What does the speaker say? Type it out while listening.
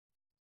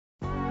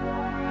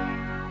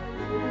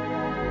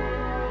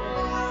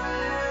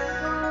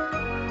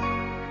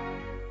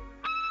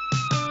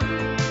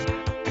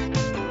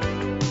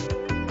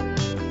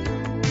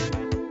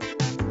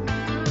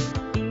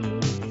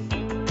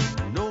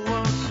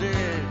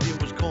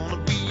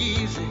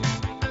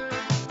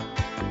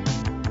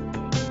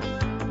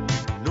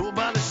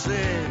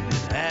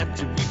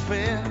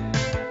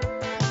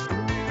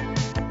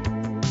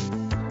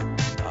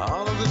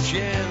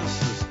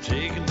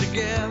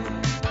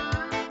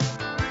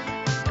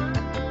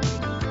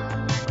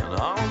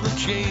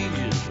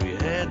changes we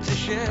had to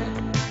share.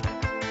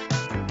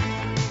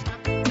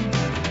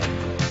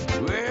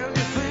 Well,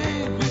 you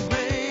think we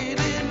made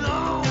it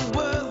all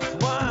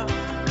worthwhile,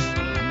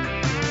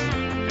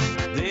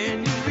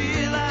 then you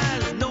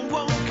realize no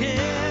one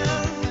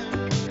cares.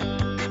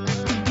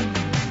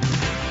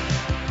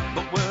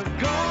 But we're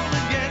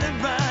gonna get it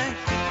right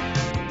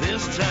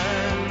this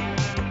time,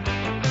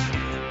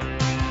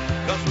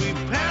 'cause we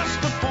passed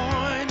the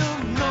point of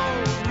no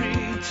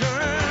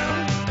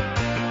return,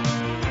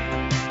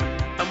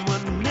 and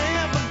we're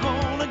never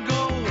gonna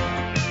go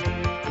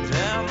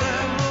down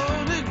that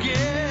road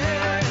again.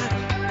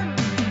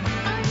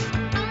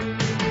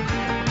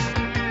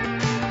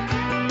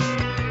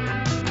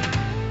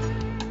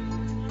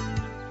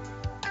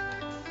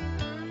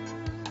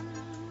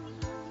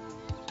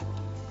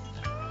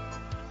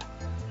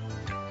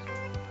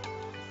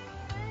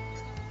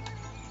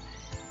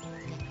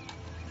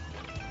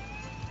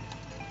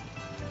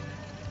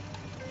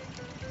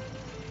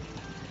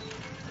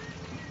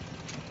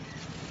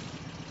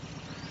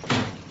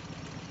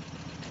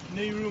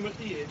 New room at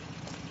the inn.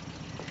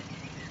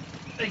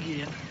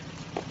 Again.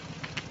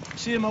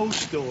 Same old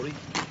story.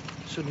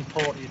 Sudden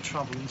party of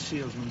travelling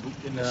salesmen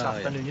booked in this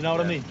afternoon, you know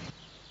what I mean?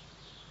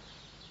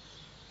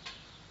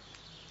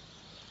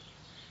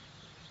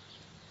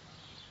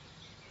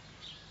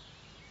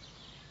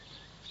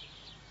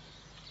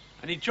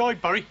 Any joy,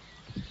 Barry?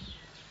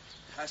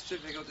 That's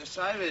typically to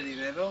say, really,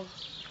 Neville.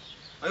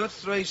 I got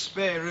 3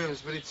 spare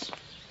rooms, but it's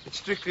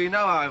strictly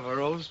no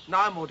overalls,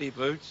 no muddy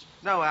boots,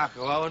 no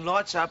alcohol, and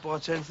lights out by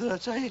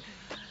 10:30. It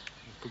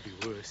could be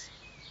worse.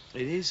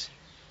 It is.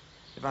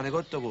 They've only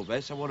got double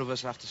beds, so one of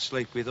us will have to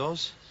sleep with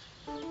us.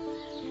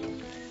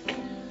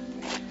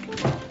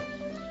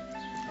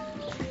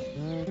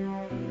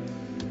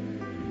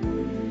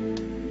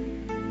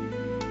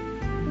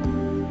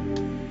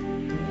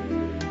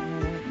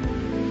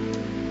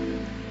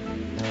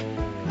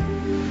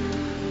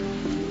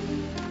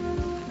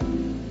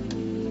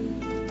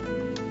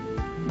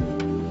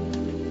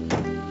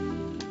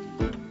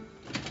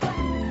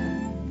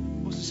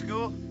 What's the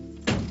score?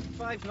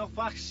 5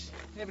 knockbacks.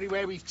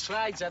 Everywhere we've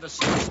tried's had a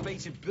small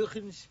space of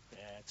bookings. Yeah,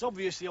 it's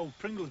obvious the old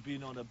Pringle's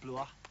been on a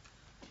blower.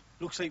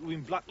 Looks like we've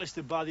been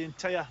blacklisted by the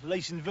entire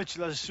Licensed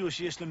Victualers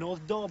Association of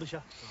North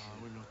Derbyshire.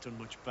 Oh, we've not done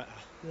much better.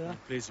 Yeah. The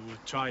places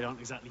we've tried aren't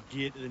exactly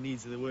geared to the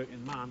needs of the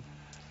working man.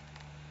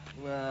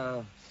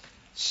 Well,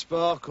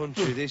 spa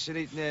country this, isn't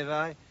it,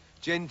 Neve?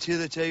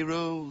 Gentility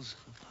rules.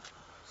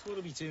 So what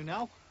do we do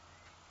now?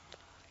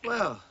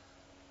 Well,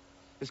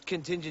 as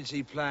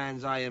contingency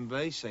plans A and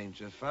B seem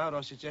to have failed,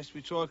 I suggest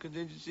we try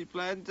contingency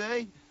plan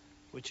D.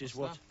 Which is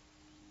what?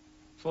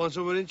 Find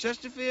someone in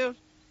Chesterfield.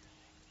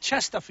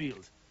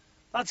 Chesterfield.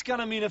 That's going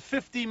to mean a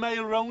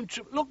 50-mile round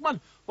trip. Look, man,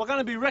 we're going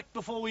to be wrecked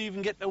before we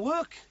even get to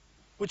work,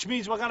 which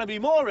means we're going to be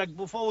more wrecked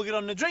before we get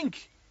on the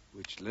drink.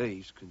 Which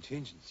leaves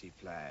contingency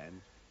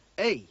plan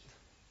E.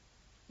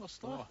 What's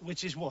that?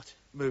 Which is what?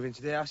 Move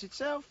into the house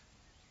itself.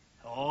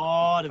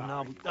 Oh, I don't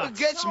know. Well,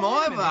 gets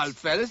my vote,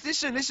 fellas.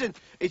 Listen.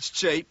 It's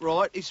cheap,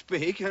 right? It's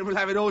big, and we'll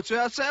have it all to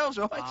ourselves,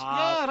 right?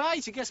 Yeah,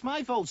 right, it gets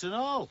my votes and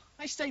all.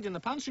 I stayed in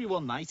the pantry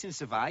one night and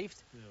survived.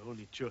 Yeah,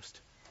 only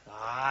just.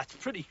 It's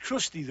pretty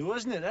crusty, though,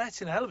 isn't it?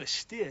 It's in a hell of a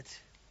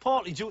state.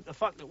 Partly due to the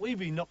fact that we've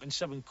been knocking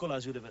 7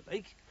 colours out of it,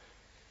 like.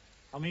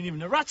 I mean, even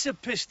the rats are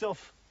pissed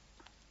off.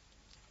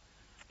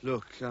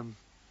 Look,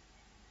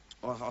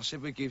 I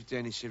said we'd give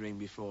Dennis a ring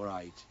before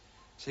 8.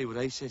 See what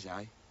he says,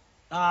 eh?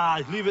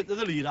 Leave it to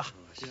the leader.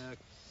 Yeah.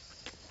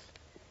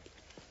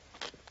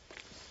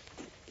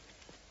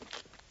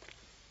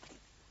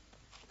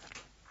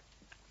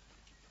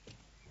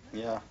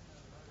 Yeah.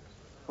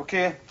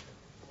 Okay.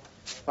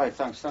 Right,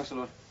 thanks a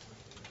lot.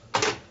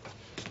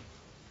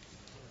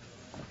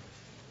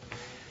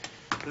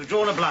 We've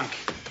drawn a blank,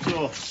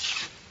 so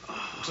looks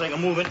like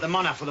I'm moving to the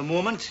manor for the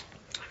moment.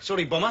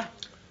 Sorry, bummer.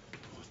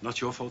 It's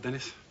not your fault,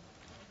 Dennis.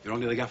 You're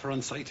only the gaffer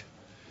on site.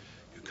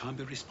 You can't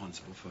be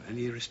responsible for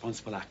any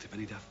irresponsible act of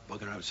any daft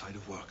bugger outside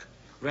of work.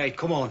 Right,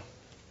 come on.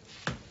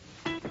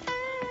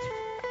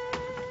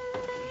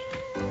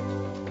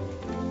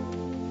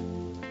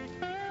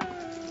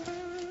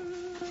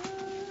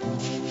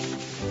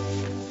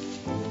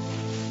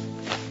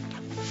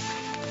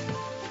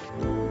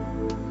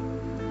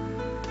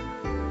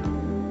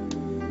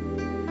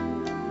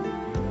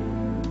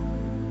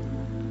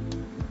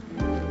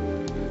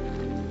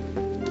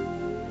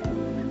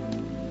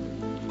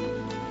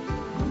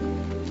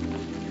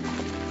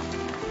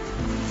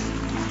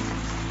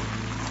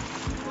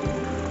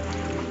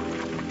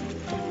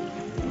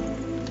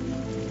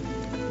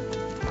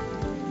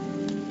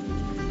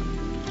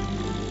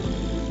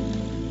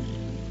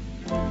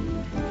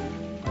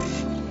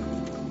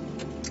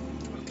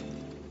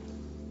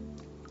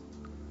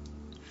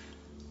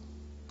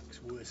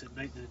 Worse at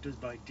night than it does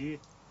by day.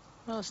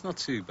 Well, it's not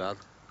too bad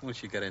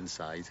once you get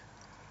inside.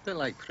 A bit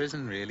like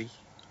prison, really.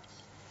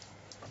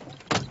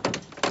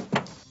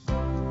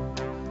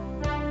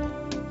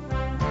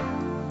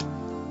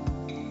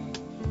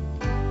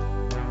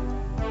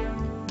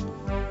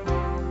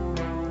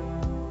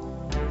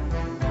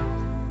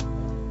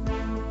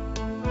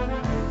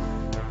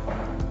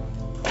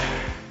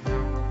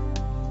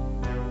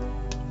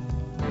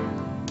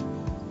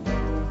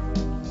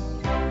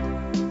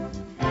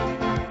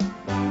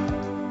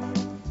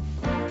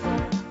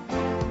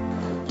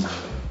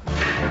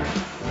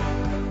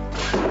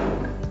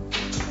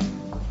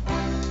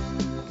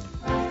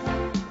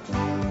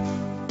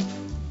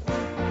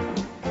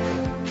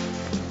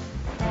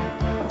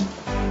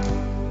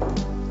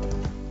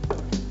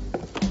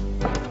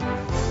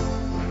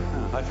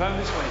 found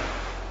this way.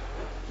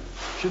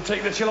 Should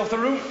take the chill off the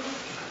room.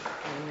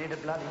 You need a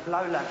bloody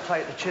blow lamp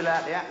plate to chill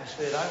out the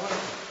atmosphere, though,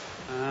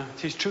 wouldn't it?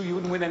 'Tis true you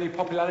wouldn't win any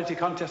popularity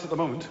contest at the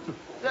moment.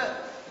 Look,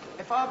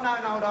 if I'd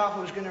known old Arthur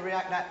was going to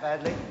react that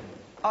badly,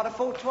 I'd have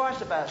thought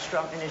twice about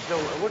strumping his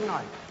daughter, wouldn't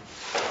I?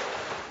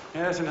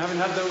 Yes, and having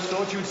had those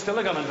thoughts, you'd still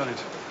have gone and done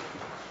it.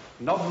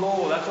 Not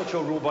law, that's what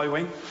you're ruled by,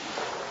 Wayne.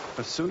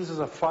 As soon as there's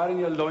a fire in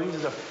your loins,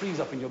 there's a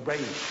freeze-up in your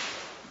brain.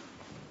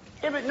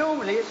 Yeah, but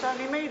normally it's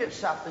only me that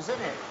suffers,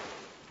 isn't it?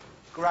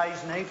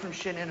 Grazed knee from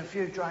shinning a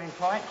few drain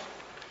pipes.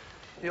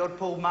 The odd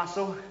pulled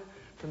muscle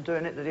from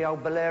doing it to the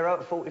old Bolero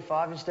at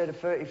 45 instead of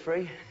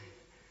 33.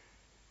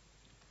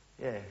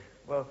 Yeah,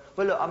 well,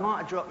 look, I might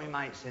have dropped my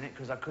mates in it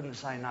because I couldn't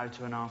say no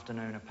to an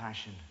afternoon of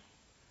passion.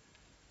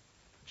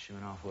 Sure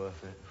enough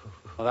worth it.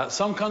 Well, that's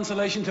some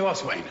consolation to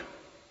us, Wayne.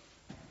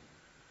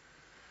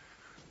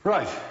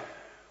 Right.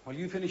 Well,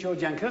 you finish your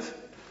jankers.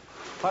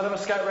 I'll have a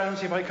scout round and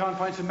see if I can't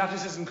find some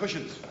mattresses and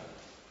cushions.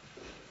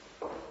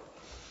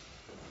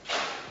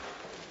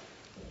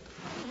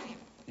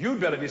 You'd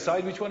better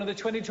decide which one of the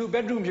 22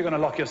 bedrooms you're going to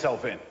lock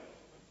yourself in.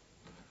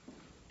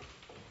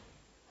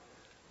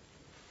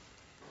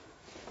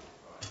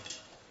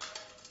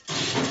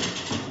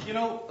 You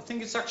know, I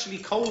think it's actually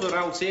colder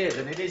out here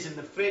than it is in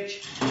the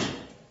fridge.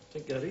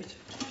 Think you're right.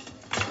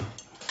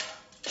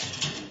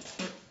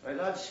 Right,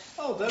 lads.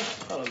 Oh, there.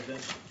 Hello, then.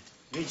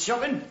 Need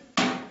shopping?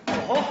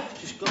 Oh,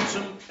 just got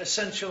some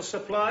essential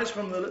supplies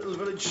from the little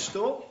village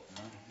store.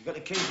 You got the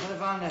keys for the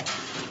van there?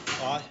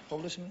 Aye,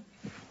 hold this a minute.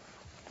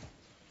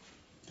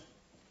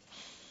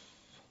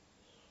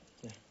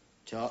 Yeah.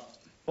 Chart.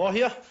 Oh,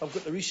 here, I've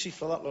got the receipt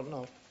for that lot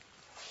now.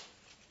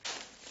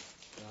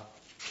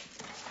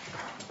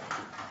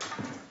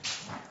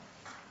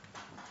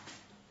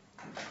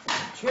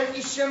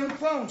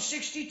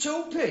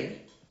 £27.62p?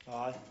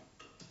 Aye.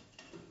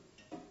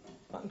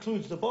 That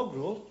includes the bog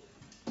roll.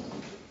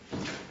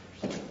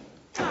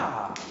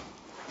 Ah,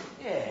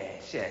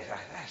 yes,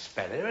 that's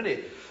better, isn't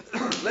it?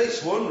 At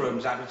least one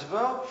room's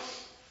habitable.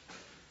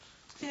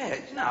 Yeah,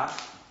 you know,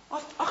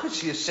 I could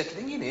see us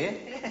settling in here.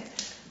 Yeah.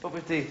 But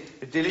with the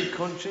idyllic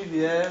country,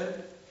 the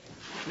air,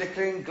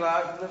 flickering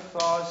glow from the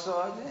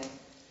fireside, yeah.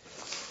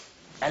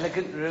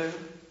 Elegant room.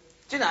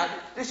 Do you know,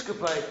 this could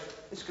be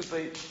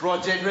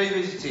Brideshead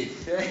revisited.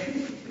 Yeah.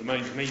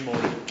 Reminds me more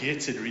of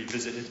Gated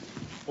revisited.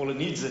 All it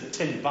needs is a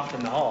tin bath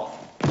and a half.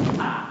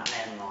 Ah,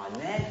 never mind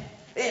then.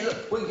 Here,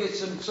 look, we can get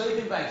some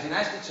sleeping bags in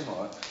Asda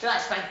tomorrow.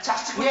 That's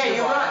fantastic. Yeah,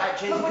 you're right,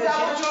 actually. Look,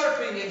 what's your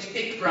opinions,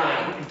 Dick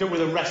Brown? We can do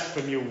with a rest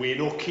from your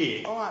Wayne,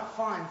 okay? All right,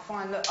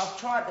 fine. Look, I've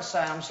tried to say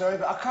I'm sorry,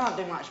 but I can't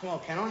do much more,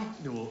 can I?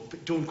 No,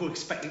 but don't go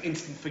expecting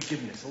instant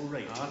forgiveness, all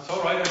right? That's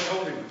all right, I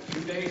told him. A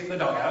few days in the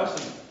doghouse,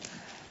 and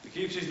if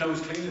he keeps his nose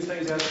clean and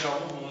stays out of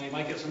trouble, well, he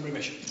might get some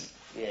remission.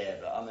 Yeah,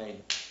 but I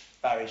mean,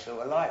 Barry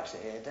sort of likes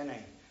it here, doesn't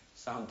he?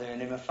 So I'm doing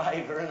him a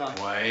favour, ain't I?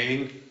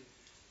 Wayne.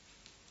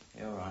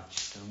 You're right,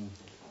 just,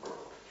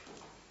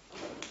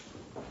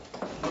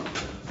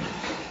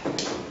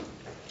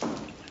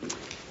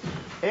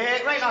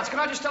 right, lads, can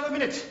I just have a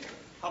minute?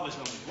 Have as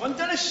long as you want,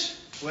 Dennis.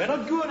 We're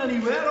not going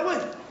anywhere, are we?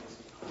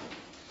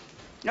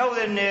 Now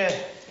then,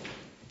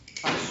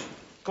 lads,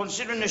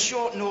 considering the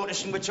short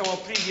notice in which our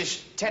previous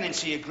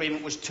tenancy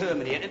agreement was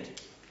terminated,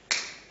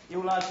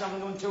 you lads haven't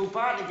done too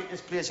bad to get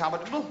this place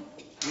habitable.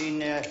 I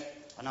mean, I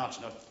know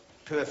it's not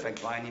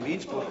perfect by any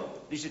means, but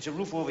at least it's a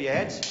roof over your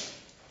heads.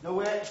 Now,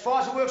 as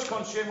far as the work's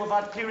concerned, we've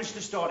had clearance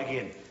to start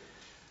again.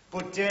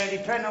 But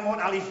depending on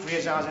what Ali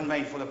Fraser has in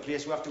mind for the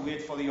place, we have to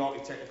wait for the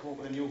architect to come up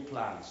with the new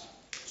plans.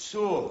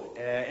 So,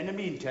 in the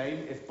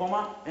meantime, if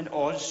Bomber and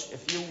Oz,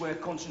 if you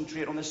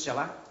concentrate on the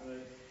cellar.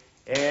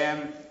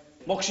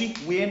 Moxie,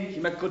 Wayne,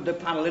 you make good the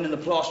panelling and the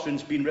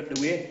plastering's been ripped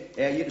away.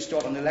 You can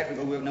start on the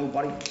electrical work now,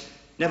 buddy.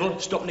 Neville,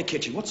 stop in the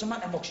kitchen. What's the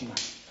matter, Moxie, man?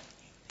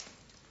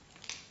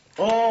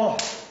 Oh,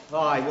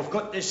 aye, we've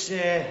got this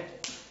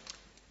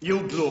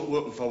new bloke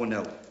working for us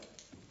now.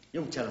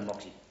 You tell him,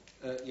 Moxie.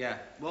 Yeah.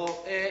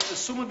 Well, as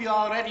some of you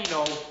already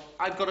know,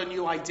 I've got a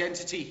new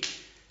identity.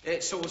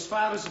 So as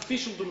far as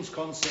officialdom's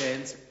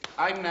concerned,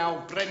 I'm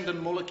now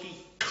Brendan Mullicky.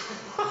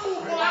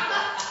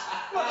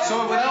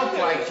 So without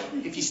like,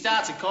 if you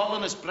started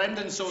calling us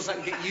Brendan so as I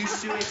can get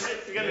used to it. It's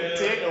going to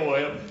take a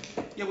while.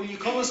 Yeah, well, you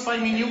call us by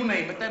my new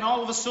name, but then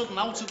all of a sudden,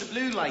 out of the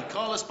blue, like,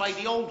 call us by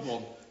the old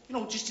one. You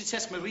know, just to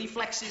test my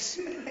reflexes.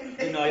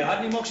 Didn't know you had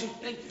any, Moxie?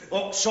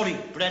 Oh, sorry,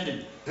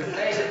 Brendan.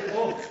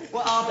 Oh,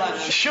 what are that?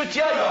 Shut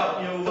your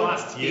mouth. You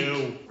last,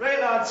 you.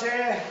 Right, lads,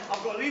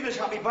 I've got to leave this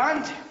happy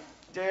band.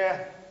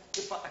 Get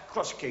back the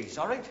cross keys,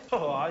 all right?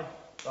 Oh, aye.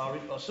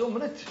 Sorry for some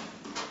minute.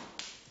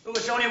 Look,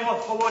 it's only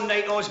for one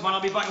night, Oz, man. I'll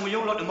be back with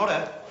you lot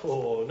tomorrow.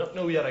 Oh, not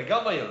know you're a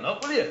gaffer, you'll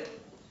not, will you?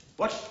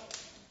 What?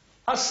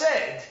 I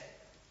said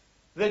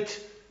that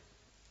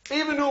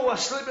even though we're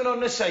sleeping on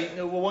the site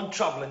and we want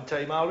travelling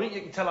time, all right,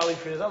 you can tell Ali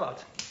Fraser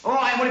that. All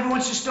right, what if he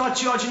wants to start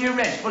charging you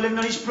rent for living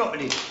on his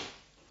property?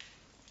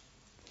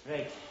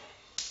 Right.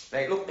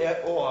 Right, look,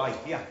 oh, aye,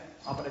 yeah.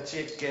 I better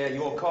take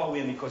your car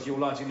with me because you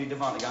lads will need the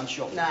van to go and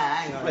shop. Nah,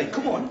 hang on. Right,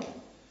 come on.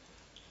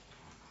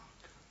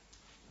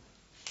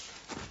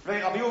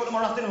 Right, I'll be over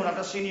tomorrow afternoon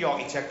after seeing the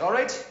architect, all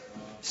right?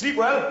 Sleep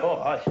well.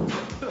 Oh, aye.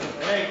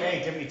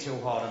 Hey, don't be too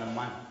hard on him,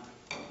 man.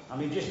 I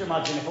mean, just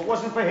imagine, if it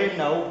wasn't for him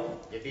now,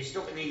 you'd be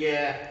stuck in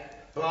the,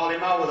 ball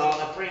him out with all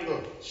the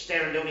Pringle,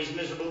 staring down his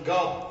miserable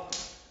gob.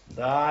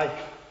 Aye.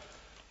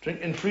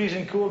 Drinking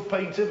freezing cold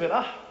pints of it,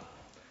 huh?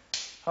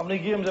 How many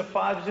games of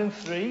 5s and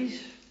 3s?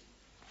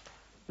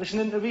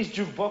 Listening to his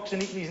jukebox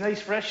and eating these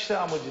nice fresh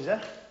sandwiches,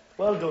 eh?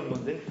 Well done,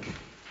 Monday.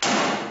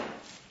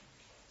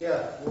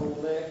 Yeah, well,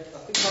 I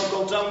think I'll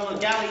go down to the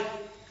galley,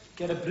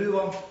 get a brew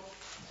on.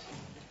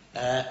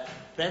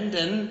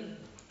 Brendan?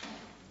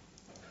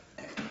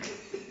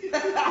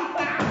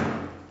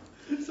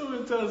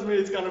 Someone tells me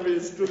it's going to be a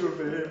struggle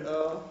for him.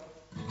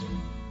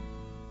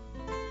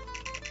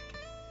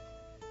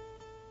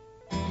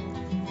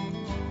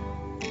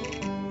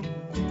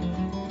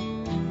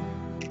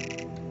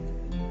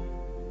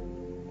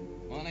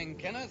 Morning,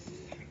 Kenneth.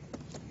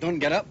 Don't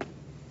get up.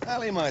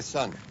 Ali, my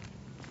son.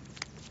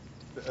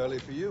 Bit early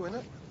for you, isn't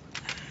it?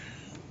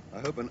 I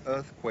hope an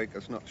earthquake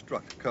has not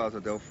struck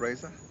Casa del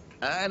Fraser.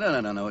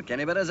 No,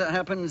 Kenny, but as it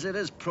happens, it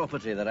is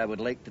property that I would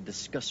like to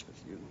discuss with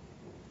you.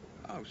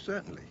 Oh,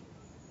 certainly.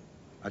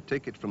 I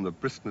take it from the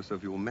briskness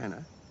of your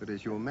manner that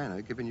is your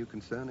manner giving you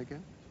concern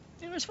again?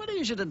 It's funny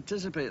you should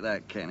anticipate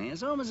that, Kenny.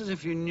 It's almost as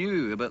if you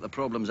knew about the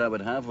problems I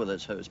would have with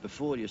this house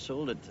before you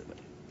sold it to me.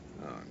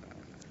 Oh,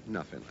 no,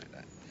 nothing like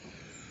that.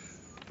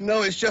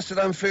 No, it's just that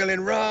I'm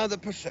feeling rather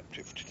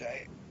perceptive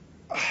today.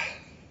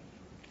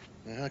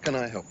 How can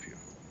I help you?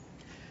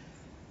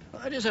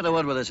 Well, I just had a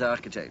word with this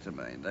architect of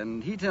mine,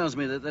 and he tells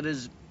me that there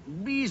is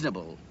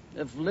reasonable,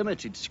 if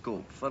limited,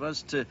 scope for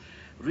us to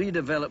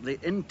redevelop the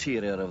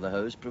interior of the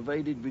house,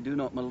 provided we do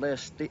not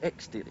molest the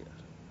exterior.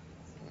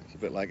 It's a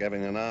bit like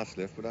having an arse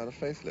lift without a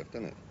facelift,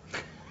 isn't it?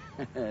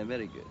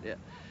 Very good, yeah.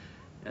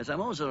 Yes,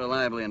 I'm also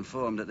reliably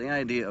informed that the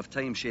idea of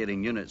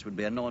time-sharing units would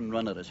be a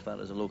non-runner as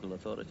far as the local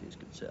authority is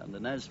concerned.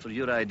 And as for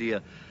your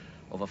idea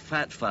of a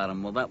fat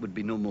farm, well, that would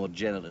be no more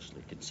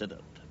generously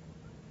considered.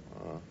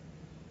 Oh.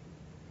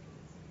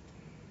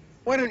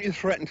 Why don't you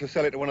threaten to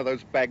sell it to one of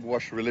those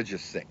bagwash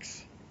religious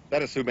sects?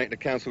 That'd soon make the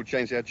council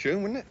change their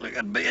tune, wouldn't it? Look,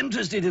 I'd be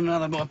interested in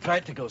other more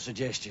practical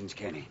suggestions,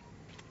 Kenny.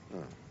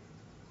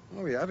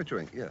 Oh, yeah, have a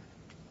drink, yeah.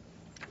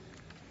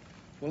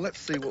 Well, let's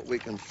see what we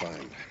can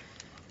find.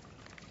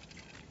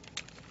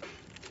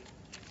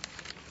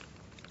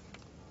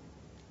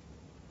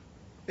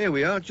 Here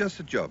we are, just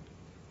a job.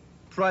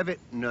 Private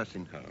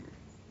nursing home.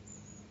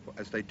 Or,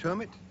 as they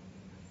term it,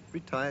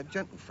 retired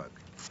gentlefolk.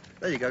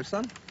 There you go,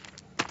 son.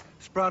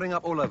 Sprouting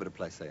up all over the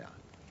place they are.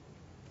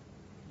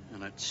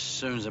 And that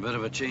sounds a bit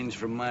of a change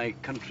from my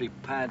country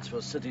pads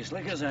for city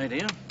slickers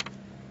idea.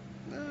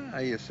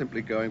 You're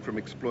simply going from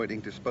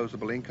exploiting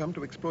disposable income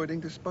to exploiting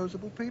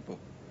disposable people.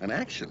 And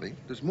actually,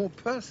 there's more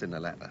purse in the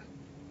latter.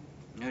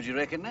 How do you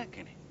reckon that,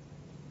 Kenny?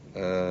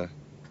 Well,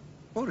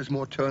 there's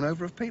more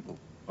turnover of people.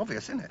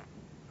 Obvious, isn't it?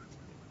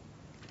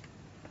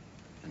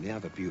 And the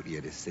other beauty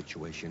of this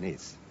situation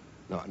is,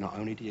 not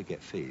only do you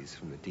get fees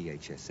from the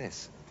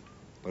DHSS,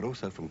 but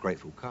also from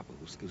grateful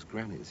couples whose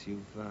grannies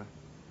you've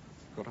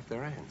got off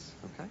their hands,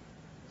 okay?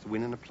 It's a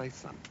win and a place,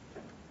 son.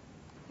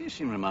 You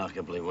seem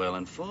remarkably well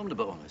informed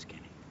about all this,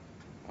 Kenny.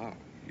 Oh,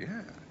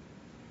 yeah.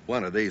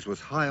 One of these was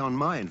high on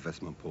my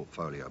investment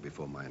portfolio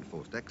before my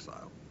enforced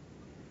exile.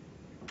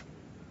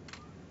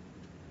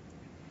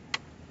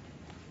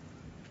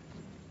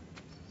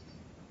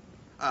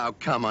 Oh,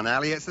 come on,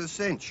 Ali, it's a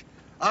cinch.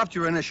 After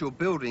your initial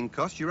building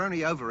costs, your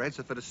only overheads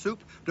are for the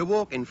soup, the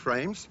walk-in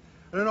frames,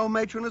 and an old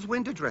matron as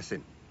window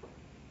dressing.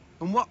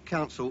 And what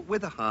council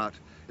with a heart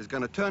is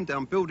going to turn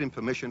down building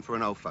permission for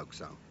an old folks'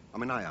 home? I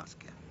mean, I ask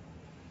you.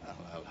 Well,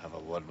 I'll have a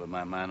word with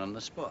my man on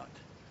the spot.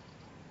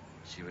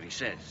 See what he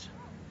says.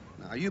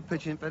 Now, are you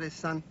pitching for this,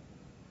 son?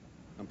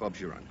 And Bob's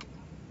your uncle.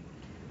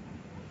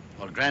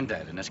 Or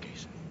Grandad, in this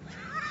case.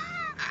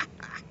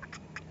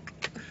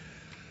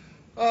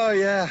 Oh,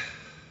 yeah.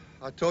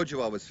 I told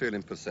you I was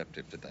feeling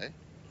perceptive today.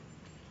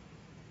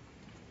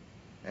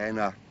 And,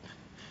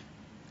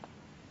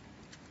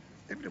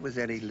 if there was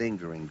any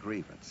lingering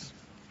grievance,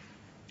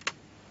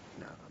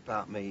 now,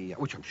 about me,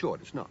 which I'm sure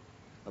it's not,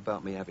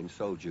 about me having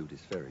sold you this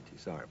very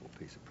desirable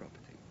piece of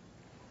property.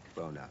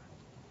 Well, now,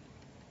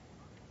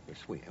 we're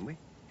sweet, aren't we?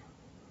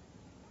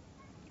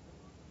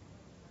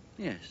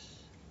 Yes.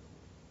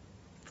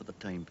 For the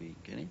time being,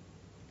 Kenny.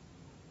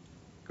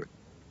 Good.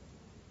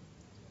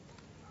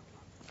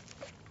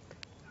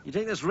 You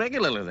take this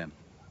regularly, then?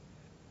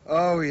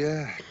 Oh,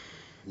 yeah.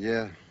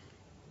 Yeah.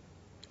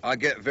 I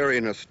get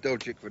very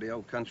nostalgic for the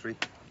old country.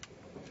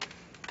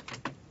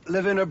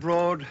 Living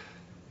abroad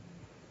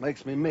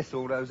makes me miss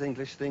all those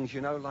English things, you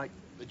know, like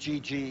the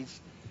GGs,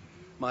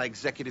 my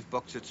executive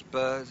box at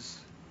Spurs,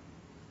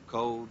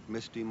 cold,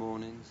 misty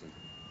mornings, and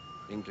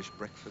English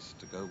breakfast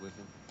to go with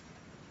them.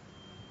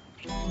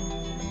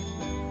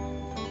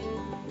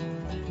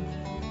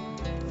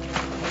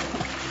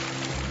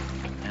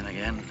 And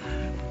again,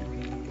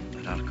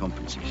 there are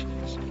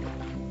compensations.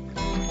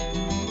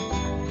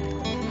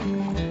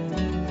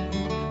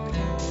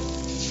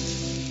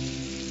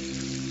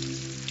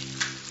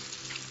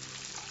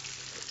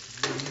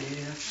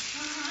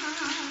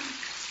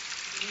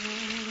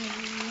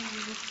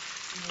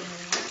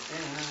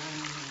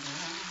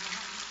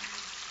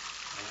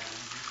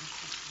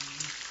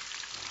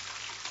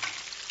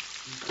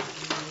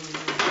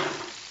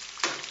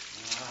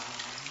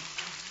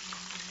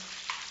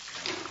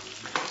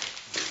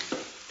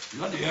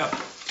 Bloody hell.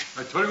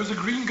 I thought it was a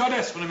green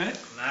goddess for a minute.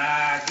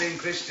 Nah, green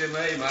Christian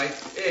me, mate.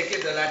 Here,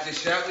 give the lads a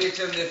shout. Will you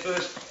tell them their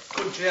first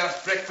country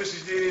house breakfast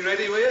is nearly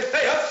ready, will you?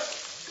 Hey, up!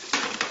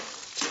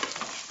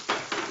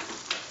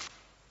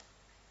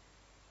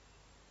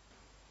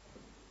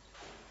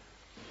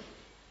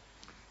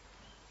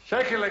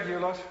 Shake your leg, you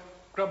lot.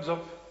 Grubs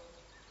up.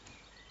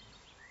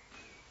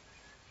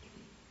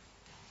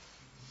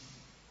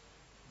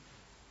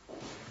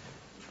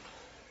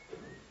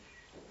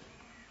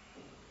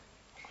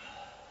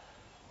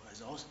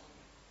 Where's Oz?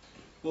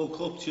 Woke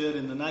up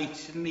during the night,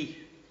 didn't he?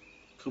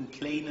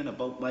 Complaining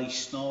about my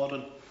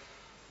snoring.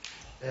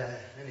 Yeah,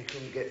 then he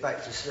couldn't get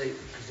back to sleep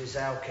because his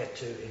owl kept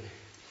tooting.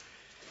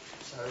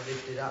 So he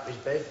lifted up his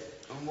bed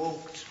and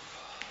walked.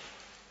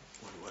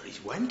 Wonder where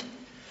he's went.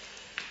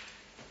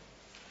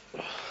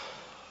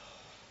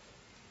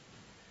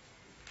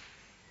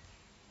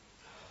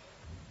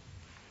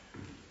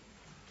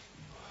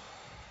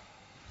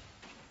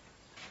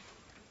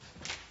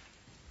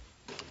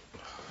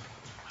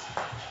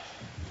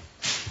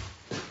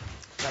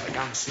 Better go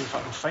and see if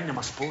I can find him,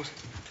 I suppose.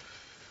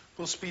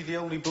 Must be the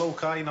only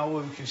bloke I know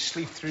who can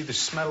sleep through the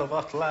smell of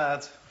hot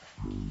lard.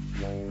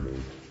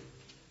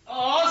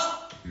 Oz!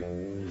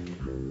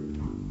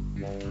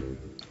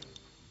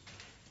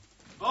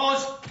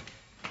 Oz!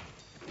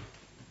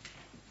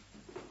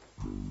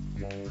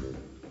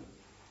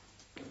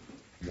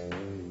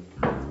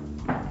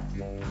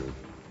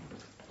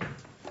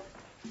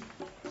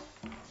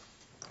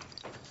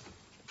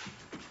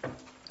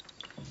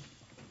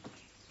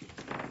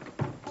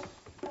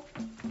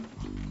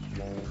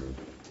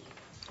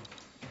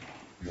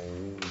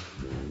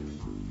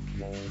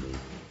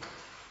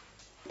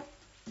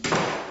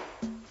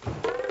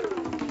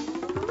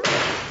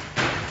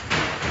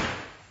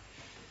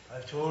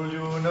 I told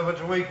you never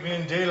to wake me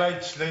in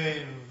daylight,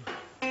 slave.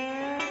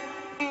 Well,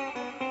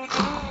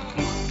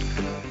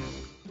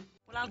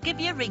 I'll give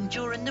you a ring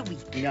during the week.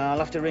 Yeah, I'll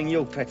have to ring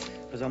you, pet,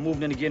 because I'm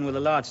moving in again with the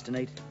lads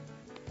tonight.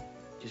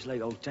 Just like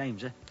old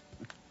times, eh?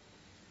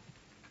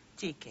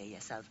 Take care of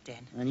yourself,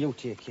 then. And you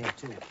take care,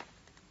 too.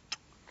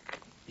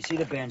 You see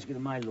the bands, give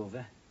them my love,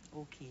 eh?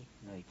 Okay.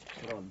 Right,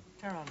 get on.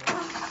 Turn on.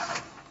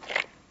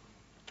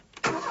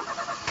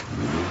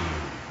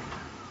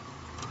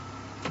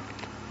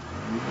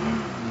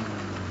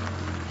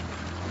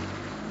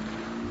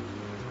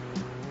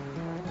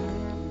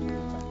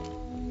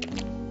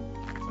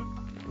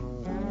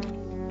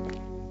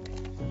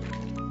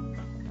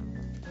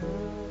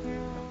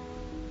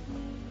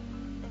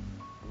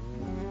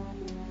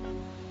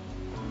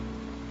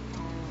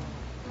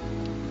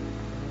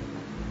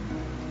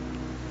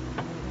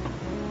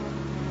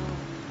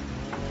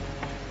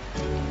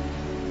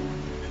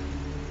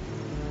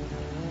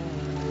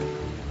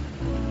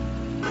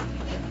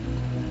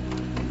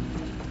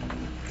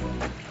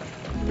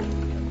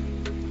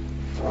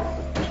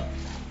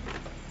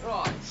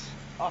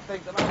 I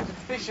think the most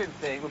efficient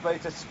thing would be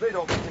to split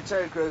up into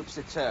two groups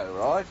of two,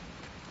 right?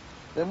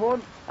 Then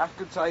one have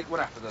to take one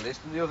after the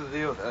list and the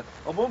other,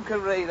 and one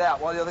can read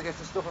out while the other gets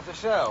the stuff off the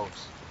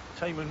shelves.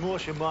 Time and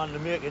motion, man, the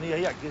making here,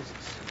 yeah, gives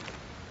us.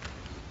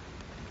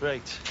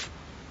 Right.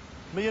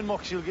 Me and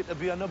Moxie will get to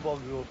be on the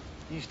bog road.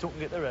 These two can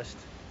get the rest.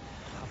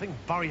 I think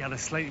Barry had a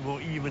slightly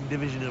more even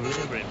division of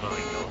labour in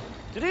mind, though.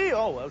 Did he?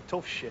 Oh, well,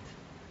 tough shit.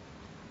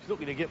 He's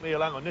lucky to get me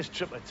along on this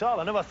trip at all.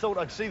 I never thought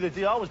I'd see the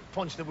day I was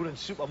punched about in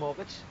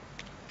supermarkets.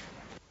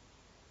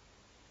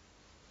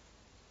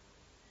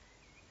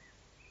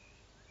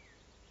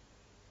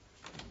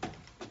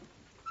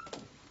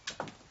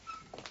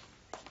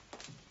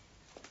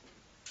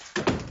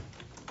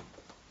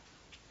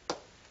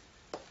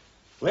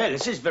 Well,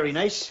 this is very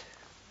nice.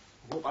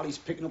 I hope Ali's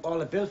picking up all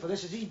the bill for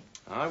this, is he?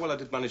 Aye, well, I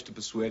did manage to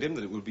persuade him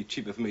that it would be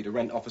cheaper for me to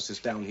rent offices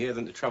down here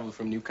than to travel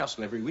from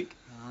Newcastle every week.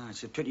 Ah,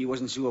 it's a pity he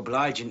wasn't so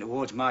obliging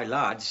towards my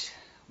lads.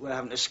 We're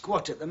having to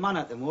squat at the manor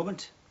at the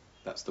moment.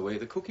 That's the way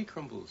the cookie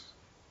crumbles.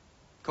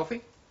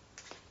 Coffee?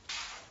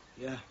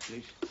 Yeah,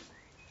 please.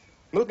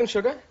 Milk and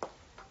sugar?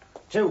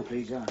 2,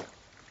 please,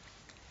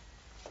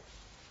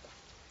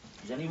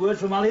 Is any word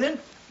from Ali, then?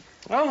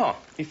 Ah,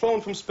 he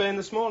phoned from Spain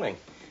this morning.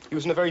 He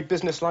was in a very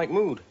business-like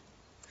mood.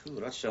 Ooh,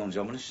 that sounds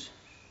ominous.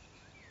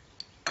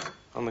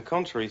 On the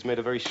contrary, he's made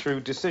a very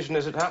shrewd decision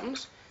as it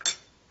happens.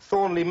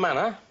 Thornley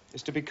Manor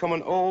is to become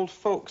an old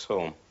folks'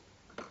 home.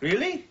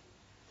 Really?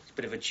 It's a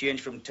bit of a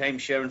change from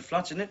time-sharing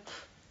flats, isn't it?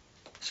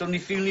 Suddenly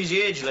feeling his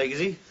age, like, is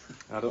he?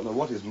 I don't know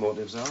what his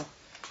motives are,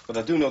 but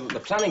I do know that the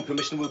planning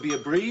permission will be a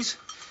breeze.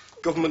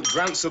 Government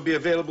grants will be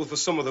available for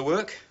some of the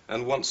work,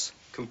 and once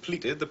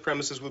completed, the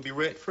premises will be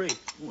rate-free.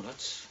 Oh,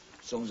 that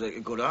sounds like a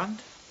good hand.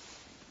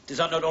 Does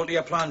that not alter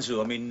your plans,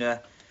 though? I mean,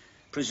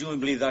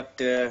 presumably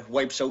that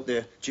wipes out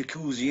the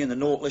jacuzzi and the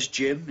Nautilus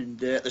gym and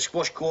the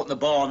squash court and the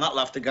bar and that'll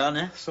have to go,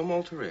 eh? Some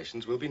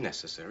alterations will be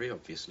necessary,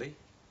 obviously.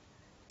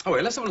 Oh,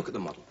 wait, let's have a look at the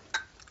model.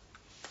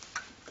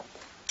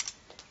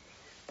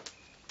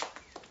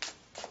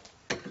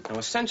 Now,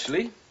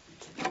 essentially,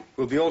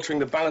 We'll be altering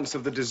the balance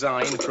of the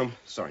design from,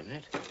 sorry,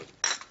 Ned,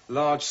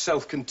 large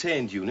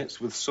self-contained units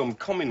with some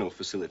communal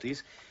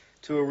facilities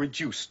to a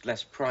reduced,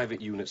 less private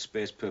unit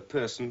space per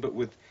person, but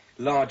with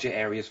larger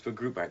areas for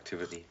group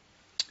activity.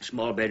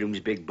 Small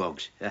bedrooms, big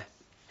bugs, yeah?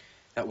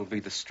 That would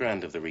be the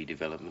strand of the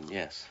redevelopment,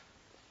 yes.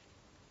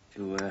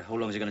 So, how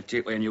long is it going to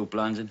take with your new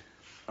plans, then?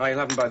 I'll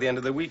have them by the end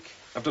of the week.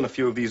 I've done a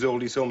few of these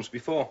oldies homes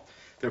before.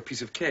 They're a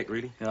piece of cake,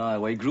 really. Aye,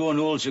 well, growing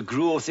old's a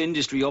growth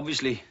industry,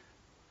 obviously.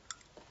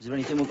 Is there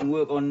anything we can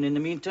work on in the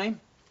meantime?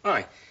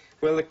 Aye.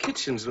 Well, the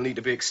kitchens will need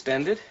to be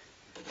extended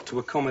to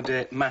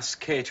accommodate mass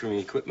catering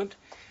equipment.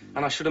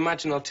 And I should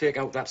imagine I'll take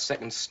out that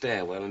second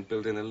stairwell and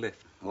build in a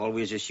lift.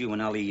 Always assuming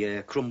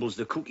Ali crumbles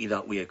the cookie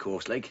that way, of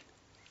course, like.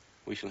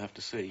 We shall have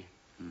to see.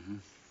 Mm-hmm.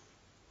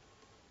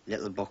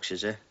 Little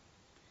boxes, eh?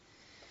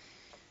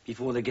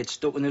 Before they get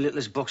stuck in the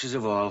littlest boxes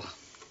of all.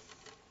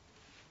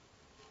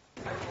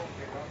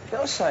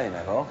 Gotta say,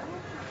 Neville,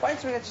 wait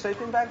till we get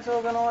sleeping bags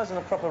organised and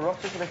a proper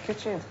roster for the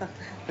kitchen.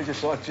 We're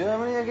just like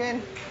Germany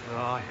again.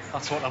 Aye,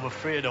 that's what I'm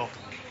afraid of.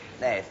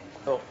 Ned,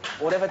 look,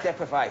 whatever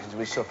deprivations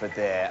we suffered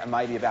there and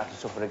maybe about to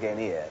suffer again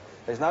here,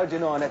 there's no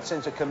denying that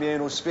sense of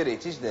communal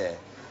spirit, is there?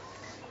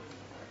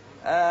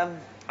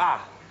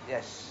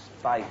 Yes,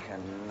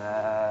 bacon,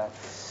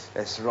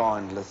 yes,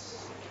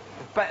 Rindless.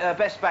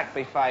 Best back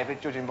be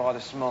favourite, judging by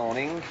this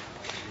morning. Yeah.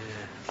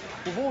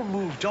 We've all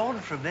moved on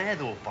from there,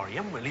 though, Barry,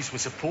 haven't we? At least we're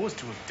supposed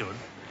to have done.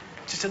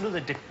 Just another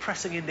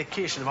depressing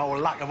indication of our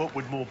lack of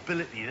upward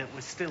mobility, that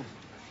we're still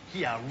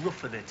here,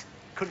 roughing it.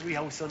 Country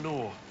house or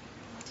no.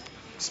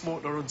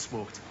 Smoked or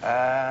unsmoked?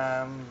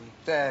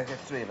 There, get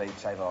three of each,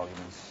 save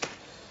arguments.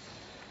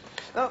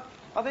 No,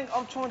 I think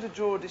I'm trying to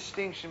draw a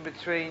distinction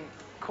between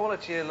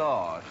quality of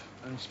life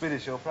and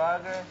spiritual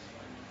progress.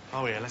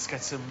 Oh, yeah, let's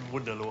get some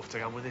Wonderloaf to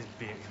go with this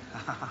bacon.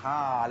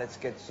 Let's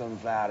get some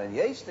flour and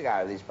yeast to go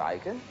with this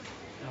bacon.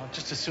 I'll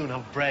just as soon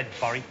have bread,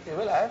 Barry. Yeah,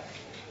 we'll have.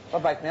 I'll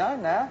bake my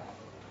own now.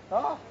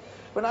 Oh,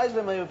 when Hazel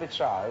and me were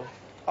betrothed,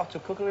 I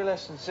took cookery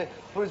lessons. But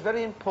it was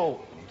very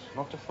important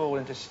not to fall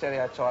into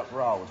stereotype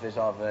roles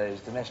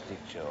vis-a-vis domestic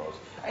chores.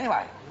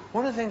 Anyway,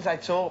 one of the things they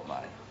taught me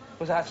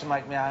was I had to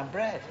make my own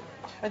bread.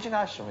 And you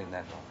know something,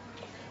 Neville?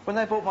 When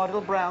they brought my little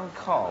brown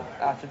cob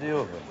out of the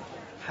oven,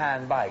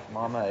 hand-baked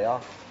by me,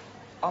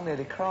 I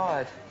nearly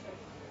cried.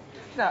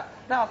 You know,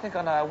 now I think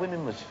I know how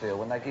women must feel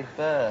when they give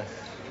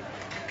birth.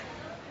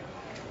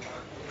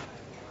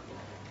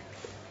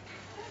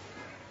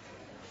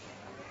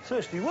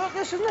 Thirsty work,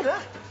 this, isn't it,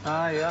 eh?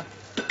 Ah, yeah.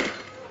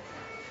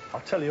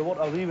 I'll tell you what,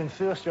 I was even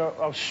thirstier.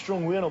 I was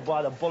strung way up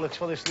by the bollocks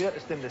for this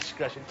latest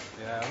indiscretion.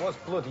 Yeah, it was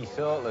bloody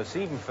thoughtless,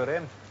 even for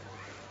him.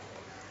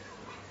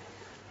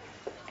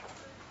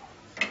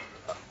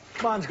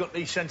 Man's got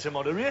any sense of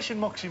moderation,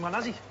 Moxie, man,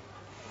 has he?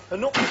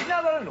 Enough is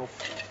never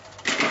enough.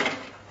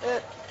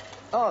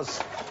 Oz.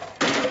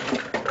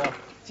 What?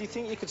 Do you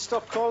think you could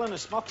stop calling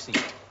us Moxie?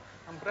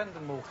 I'm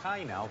Brendan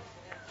Mulcahy now.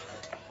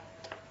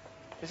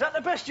 Is that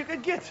the best you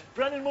could get,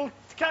 Brendan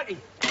Mulcahy?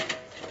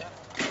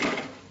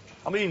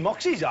 I mean,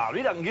 Moxie's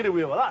alright, I can get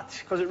away with that,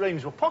 because it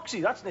rhymes with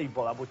Poxy, that's no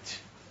bother, but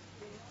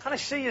can I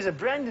see you as a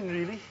Brendan,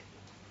 really?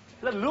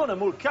 Let alone a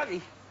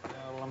Mulcahy. Yeah,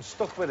 well, I'm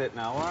stuck with it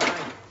now, aren't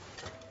I?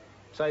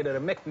 It's either a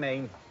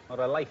nickname or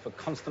a life of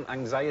constant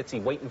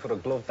anxiety waiting for a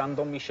gloved hand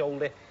on my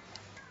shoulder.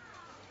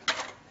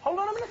 Hold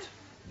on a minute.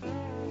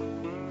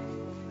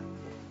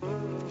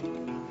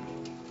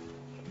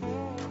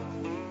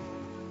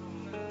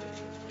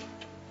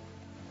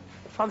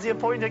 Fancy a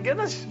pint of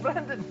Guinness,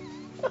 Brendan?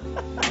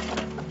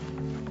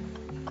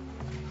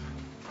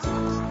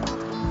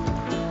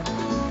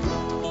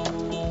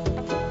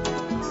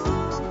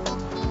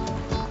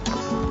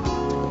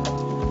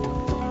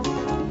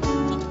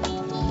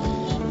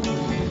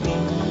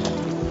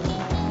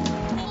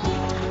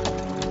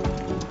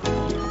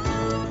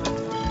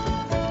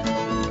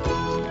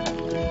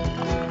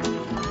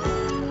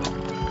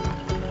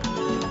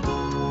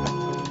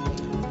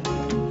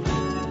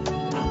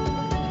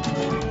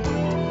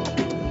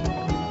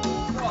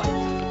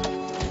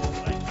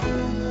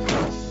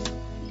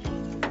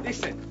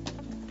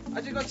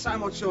 So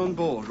much on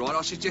board, right?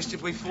 I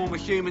suggested we form a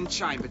human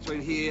chain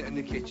between here and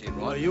the kitchen,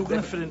 right? Are you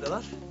going to fit into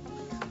that?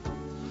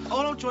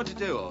 All I'm trying to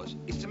do, Oz,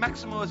 is to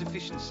maximise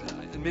efficiency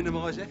and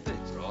minimise effort,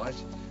 right?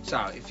 So,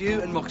 if you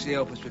and Moxie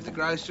help us with the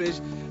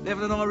groceries,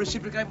 Neville and I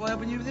reciprocate by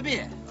helping you with the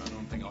beer. I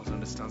don't think Oz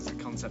understands the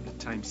concept of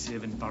time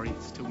saving, Barry.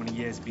 It's too many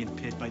years being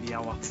paid by the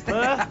hour.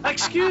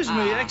 Excuse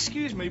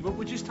me, but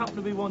we just happen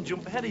to be one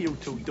jump ahead of you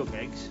two duck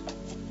eggs.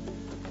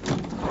 So,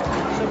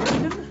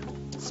 Brendan?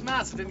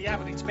 Smarter than the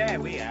average bear,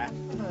 we are.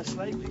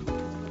 Slightly.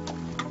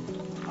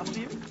 After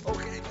you.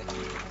 Okay.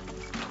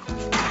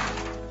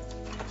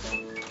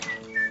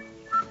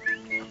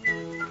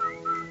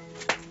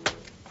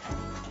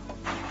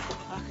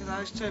 How can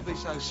those two be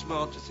so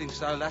smart to think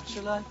so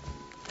laterally?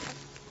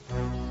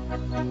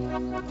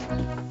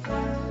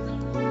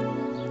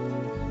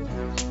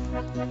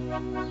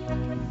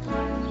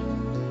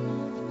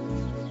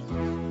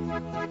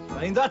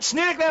 Ain't that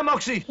snake there,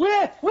 Moxie?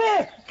 Where?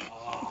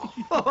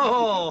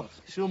 Oh,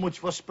 so much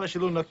for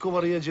special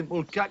undercover agent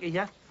Mulcahy,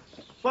 yeah?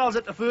 Falls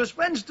at the first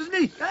wrench, doesn't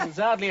he? It's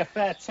hardly a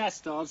fair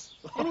test, Oz.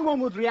 Anyone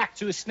would react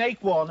to a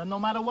snake warning, no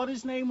matter what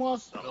his name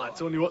was. Well,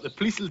 that's only what the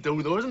police will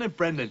do, though, isn't it,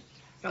 Brendan?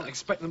 Can't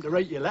expect them to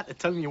write you a letter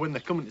telling you when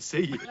they're coming to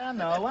see you. I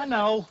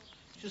know.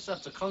 Just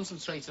have to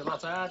concentrate a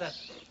lot harder.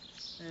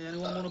 Hey,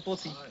 anyone want a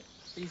butty?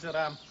 These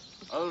are,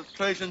 I'll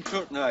try some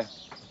chutney. I'm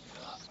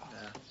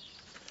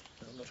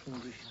not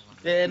hungry.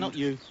 Yeah, not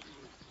you.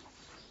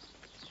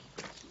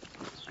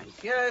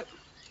 Thank you.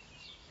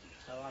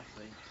 So I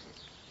see.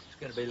 It's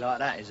going to be like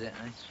that, is it,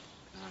 eh?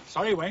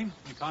 Sorry, Wayne.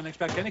 You can't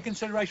expect any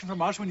consideration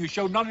from us when you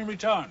show none in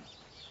return.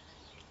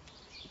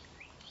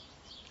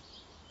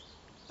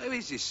 Who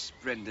is this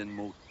Brendan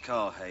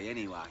Mulcahy,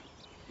 anyway?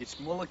 It's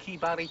Mulcahy,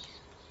 Barry.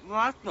 No,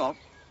 that's not.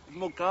 It's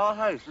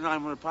Mulcahy. It's the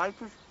name of the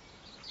papers.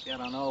 Yeah,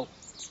 I know.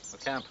 I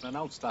can't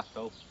pronounce that,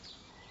 though.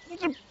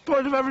 What's the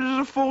point of having it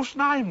as a false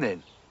name,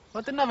 then? I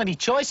didn't have any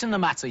choice in the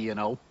matter, you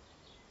know.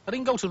 I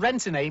didn't go to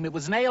rent a name. It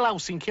was an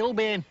alehouse in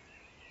Kilburn.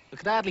 I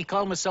could hardly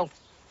call myself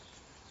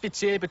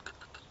Fitzherbert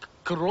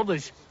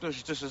Carruthers.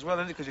 It's just as well,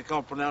 isn't it? Because you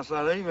can't pronounce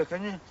that either,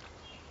 can you?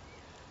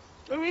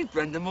 Who is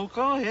Brendan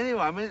Mulcahy,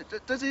 anyway? I mean,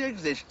 does he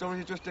exist, or is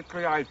he just a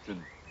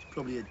creation? He's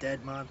probably a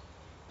dead man.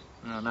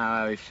 I don't know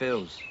how he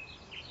feels.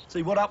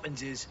 See, what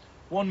happens is,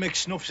 one Mick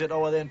snuffs it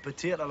over there in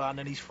Potato Land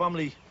and his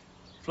family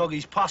flog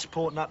his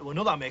passport and that to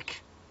another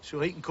Mick, so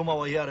he can come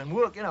over here and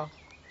work, you know.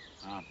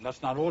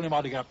 That's not all him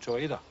adding up to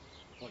either.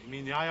 What, you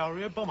mean the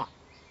IRA bomber?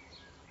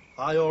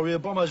 IRA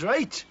bomber's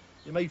right.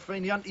 You might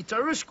find the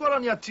anti-terrorist squad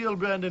on your tail,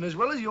 Brendan, as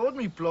well as the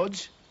ordinary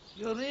plodge.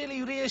 You're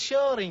really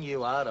reassuring,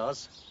 you are,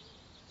 Oz.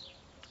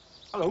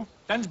 Hello,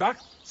 Den's back.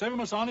 Save him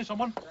a sign,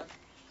 someone.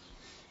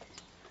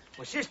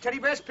 What's this, Teddy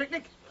Bear's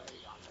picnic?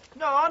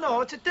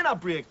 No, it's a dinner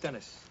break,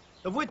 Dennis.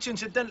 Of which,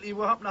 incidentally,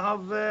 we happen to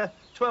have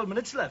 12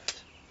 minutes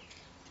left.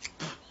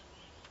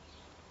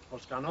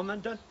 What's going on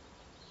then, Don?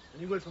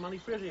 Any word from Annie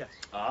Fraser yet?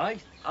 Aye.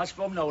 As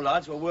from now,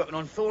 lads, we're working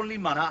on Thornley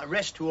Manor, a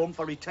rest home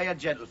for retired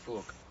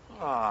gentlefolk.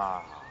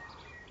 Ah,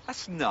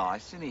 that's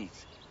nice, isn't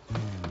it?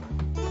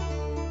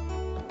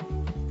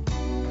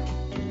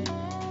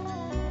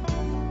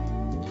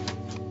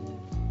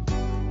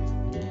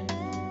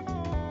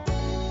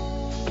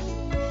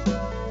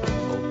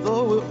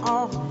 Although we're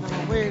off on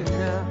our way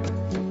now,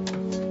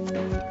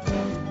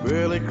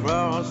 really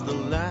crossed the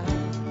line.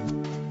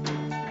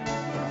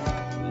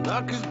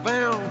 Luck is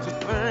bound to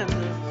find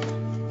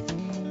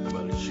us,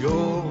 but it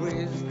sure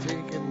is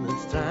taking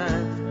its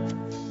time.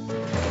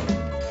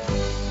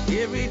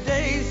 Every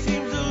day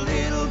seems a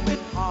little bit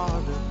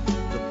harder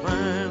to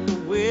find the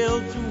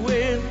will to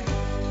win,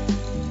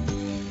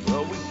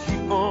 but we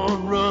keep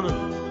on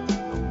running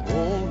and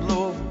won't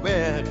look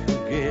back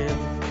again.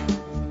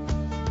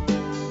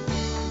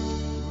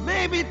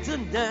 Maybe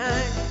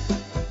tonight,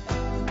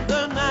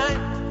 the night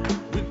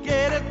we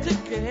get it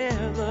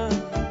together.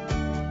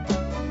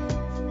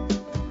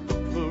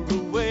 Look for a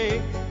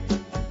way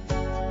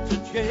to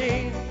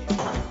change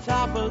the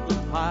top of the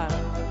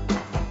pile.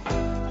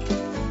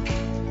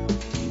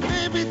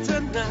 Maybe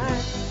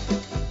tonight,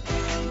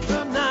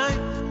 the night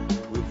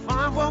we'll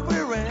find what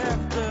we're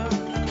after.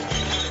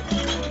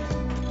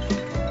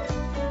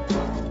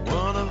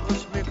 One of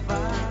us may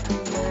find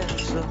the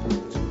answer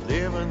to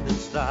living in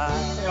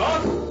style. Hey,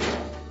 on!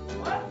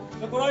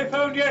 Look what I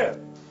found here.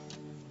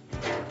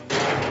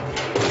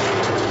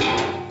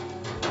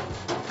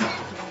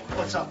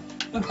 What's up?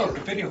 Look,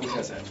 the video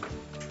cassette.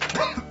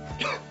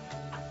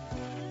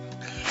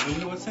 You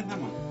know what's in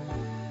them on?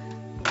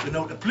 We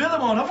know to play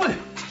them on, have we?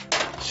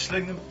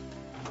 Sling them.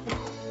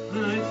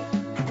 Right.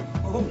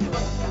 Oh.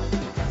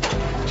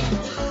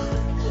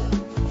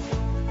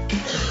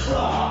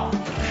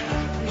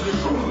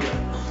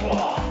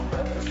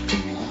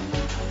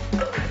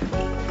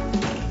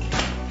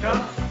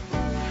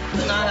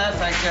 No,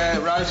 thank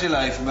you. Rosy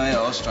late for me,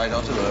 or straight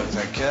on to work,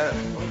 thank you.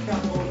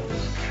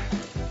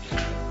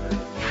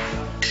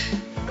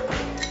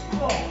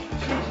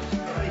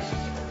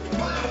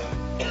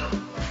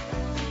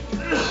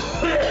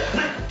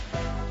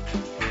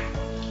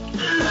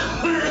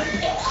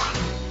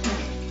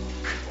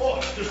 Oh,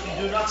 it's just you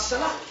doing that,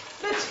 cellar.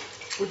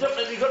 We've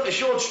definitely got the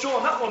short straw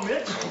on that one,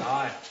 mate.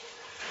 Aye.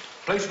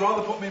 Place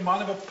rather put me in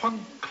mind of a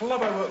punk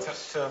club I worked at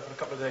for a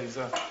couple of days.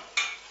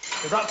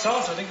 Was that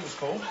Tart, I think it was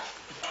called.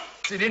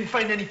 So you didn't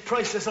find any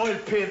priceless oil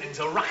paintings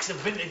or racks of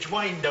vintage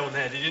wine down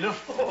there, did you know?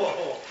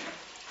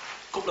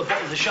 A couple of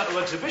bottles of Chateau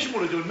Exhibition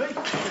would have done me.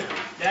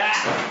 Yeah,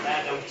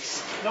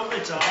 no,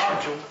 it's a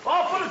hard joke. Oh,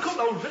 I put a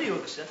couple of old video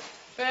cassettes.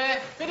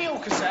 Video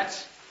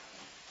cassettes?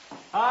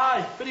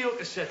 Aye, video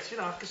cassettes, you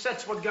know,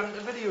 cassettes what got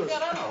into videos. Yeah,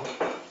 I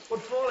know.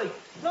 What for, like?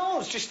 No, I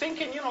was just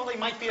thinking, you know, they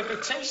might be a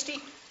bit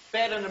tasty.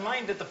 Bearing in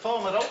mind that the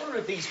former owner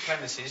of these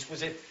premises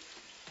was a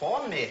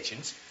porn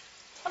merchant,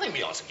 I think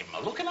we ought to give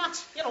them a look at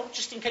that, you know,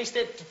 just in case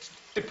they're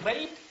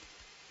depraved.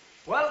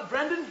 Well,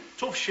 Brendan,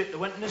 tough shit, they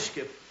went in a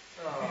skip.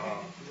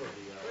 Oh,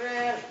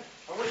 well,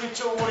 I wasn't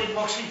too worried,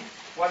 Moxie.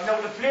 Wasn't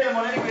able to play them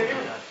on anyway, did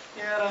we?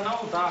 Yeah, I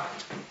know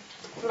that.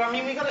 But I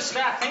mean, we got to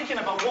start thinking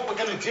about what we're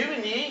going to do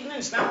in the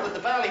evenings now that the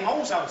barley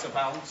mole's out of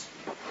bounds.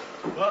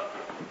 Well,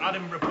 I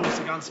didn't propose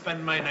to go and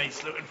spend my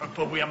nights looking for a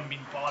pub we haven't been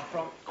barred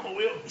from. Oh,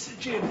 well, Mr.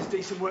 James has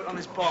done some work on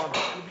his barn.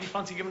 Nobody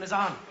fancy giving his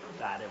hand?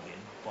 Nah, they'll be in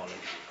bollocks.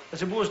 I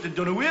suppose they've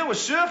done away with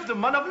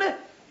serfdom, man, haven't they?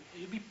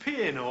 You'll be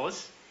paying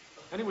us.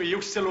 Anyway,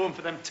 you still owe him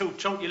for them 2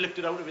 trout you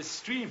lifted out of his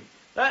stream.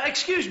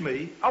 Excuse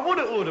me, I would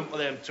have owed him for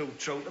them 2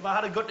 trout if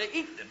I had got to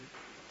eat them.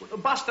 But the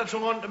bastards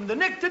hung on to him the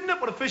neck, didn't it,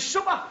 for a fish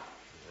supper?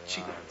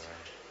 Cheat.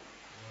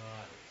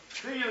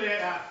 See you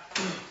later.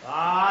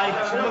 Aye,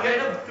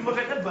 don't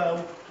forget the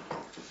bow.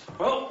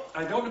 Well,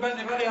 I don't know about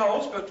anybody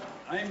else, but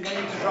I'm going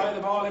to try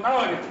the barley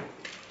market.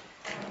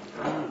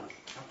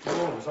 After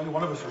all, there's only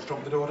one of us who's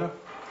dropped the daughter.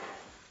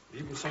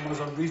 Even someone as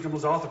unreasonable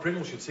as Arthur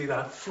Pringle should see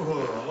that.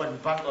 Oh, I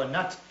wasn't back on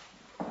that.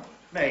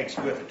 May it's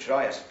worth a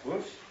try, I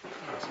suppose.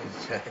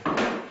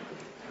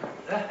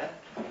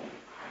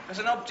 There's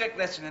an object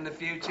lesson in the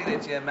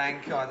futility of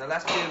mankind. The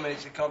last few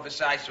minutes of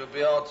conversation would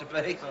be hard to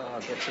beat.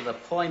 Oh, get to the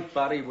point,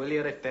 Barry, will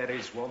you, if there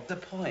is one? The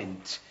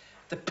point?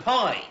 The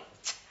point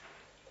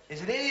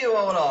is that here you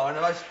all are in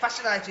the most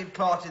fascinating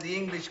part of the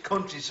English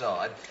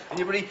countryside, and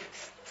you're really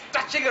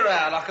scratching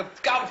around like a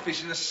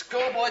goldfish in a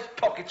schoolboy's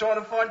pocket trying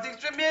to find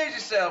things to amuse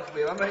yourself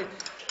with. I mean,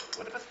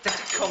 what a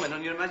pathetic comment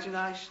on your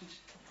imaginations.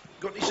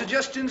 Got any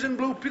suggestions in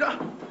blue, Peter?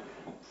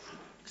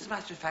 As a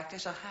matter of fact,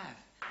 yes, I have.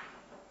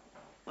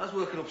 I was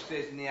working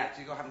upstairs in the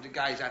attic. I happened to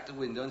gaze out the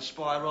window and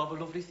spy a rather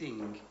lovely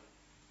thing.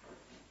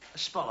 A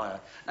spire.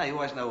 Now, you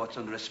always know what's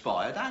under a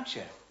spire, don't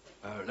you?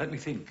 Let me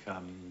think.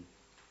 A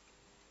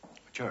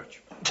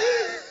church.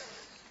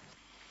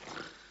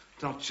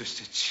 Not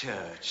just a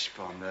church,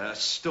 Bonner. A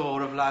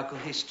store of local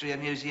history, a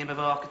museum of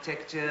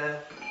architecture.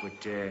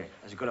 But,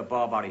 has it got a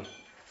bar, Barry?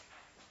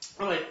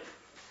 Right.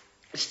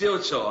 It's still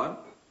time.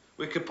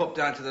 We could pop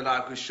down to the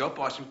local shop,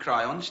 buy some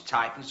crayons,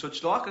 tape and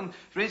such like, and,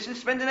 for instance,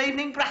 spend an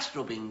evening brass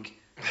rubbing.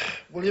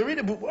 Well, you read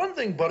about one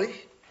thing, buddy.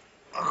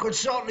 I could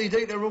certainly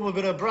take to rub a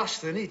bit of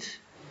brass in it.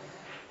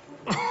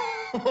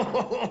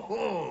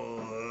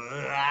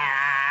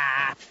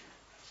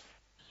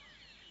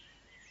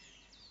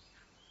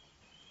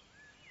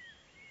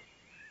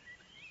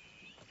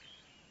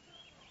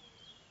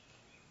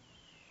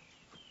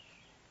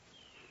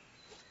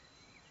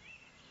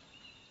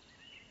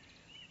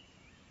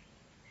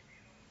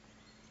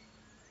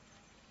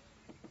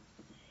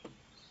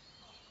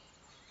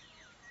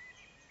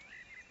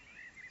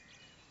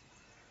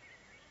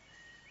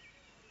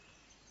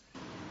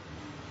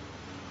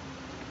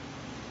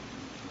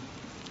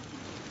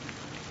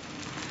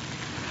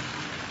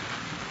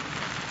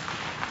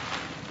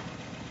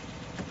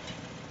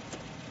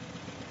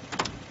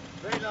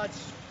 Right,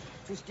 lads.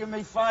 Just give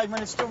me 5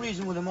 minutes to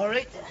reason with him, all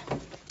right?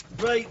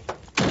 Right.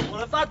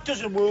 Well, if that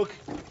doesn't work,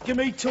 give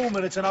me 2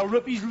 minutes and I'll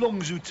rip his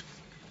lungs out.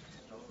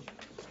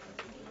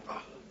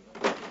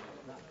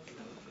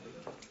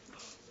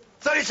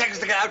 Seconds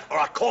to get out, or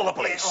I'll call the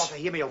police. Arthur,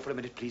 hear me out for a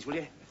minute, please, will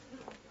you?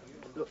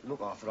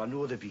 Look, Arthur, I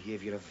know the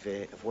behaviour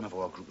of one of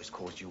our group has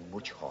caused you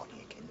much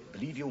heartache, and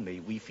believe you me,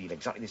 we feel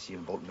exactly the same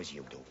about him as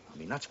you do. I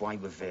mean, that's why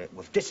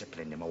we've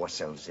disciplined him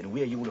ourselves in a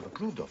way you would have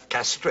approved of.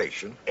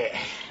 Castration?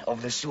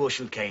 Of the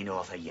social kind,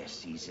 Arthur,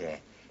 yes.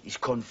 He's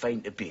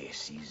confined to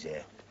base.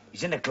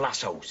 He's in a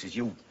glass house, as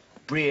you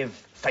brave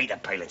fighter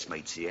pilots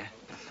might say.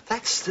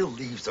 That still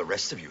leaves the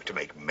rest of you to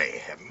make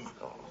mayhem.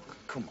 Oh,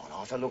 come on,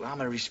 Arthur. Look, I'm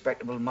a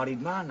respectable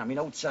married man. I mean,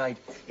 outside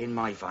in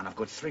my van, I've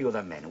got 3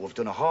 other men who have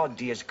done a hard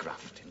day's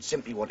graft and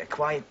simply want a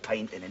quiet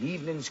pint and an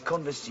evening's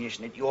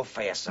conversation at your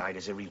fireside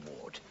as a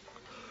reward.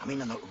 I mean,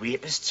 they're not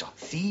rapists or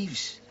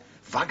thieves,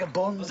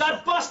 vagabonds. Was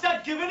that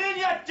bastard giving in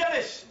yet,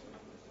 Dennis?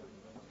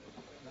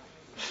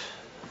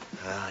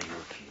 Ah, you're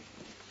okay.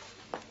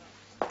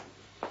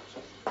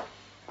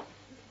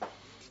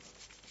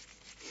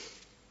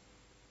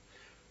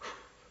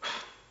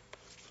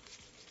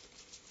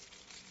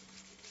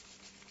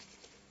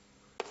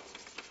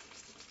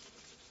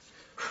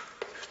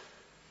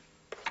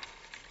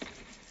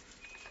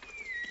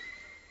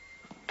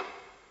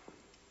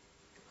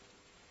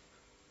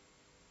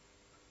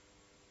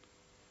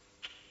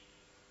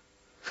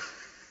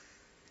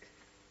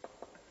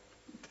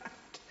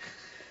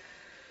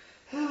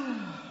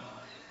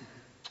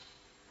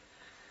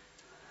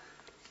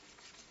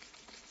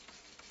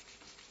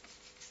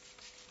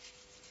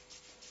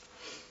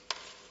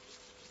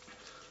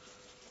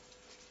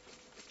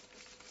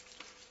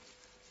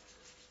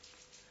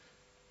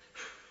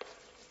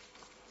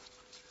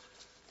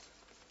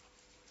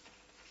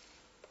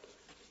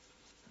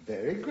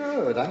 Very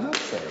good, I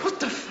must say. What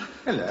the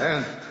f...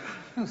 Hello.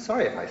 I'm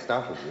sorry if I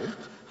startled you.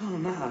 Oh,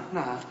 no.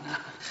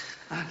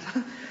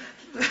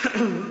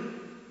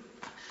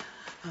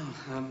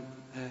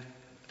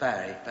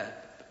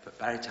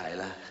 Barry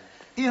Taylor.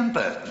 Ian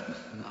Burton.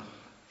 Oh,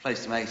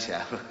 pleased to meet you.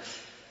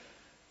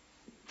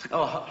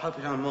 Oh, I hope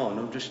you don't mind.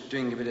 I'm just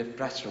doing a bit of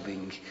brass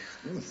rubbing.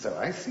 So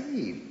I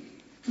see.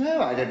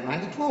 No, I don't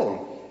mind at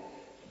all.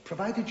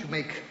 Provided you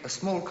make a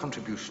small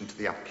contribution to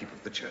the upkeep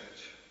of the church.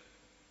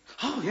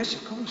 Oh, yes,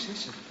 of course,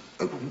 yes.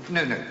 Oh,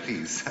 no,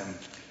 please.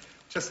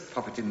 Just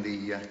pop it in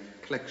the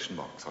collection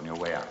box on your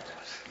way out.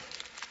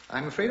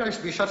 I'm afraid I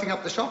shall be shutting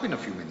up the shop in a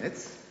few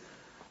minutes.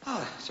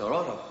 Oh, it's all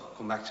right. I'll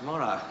come back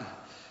tomorrow.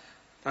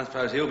 Don't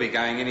suppose he'll be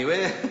going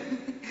anywhere.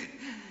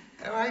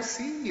 Oh, I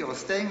see. You're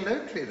staying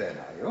locally then,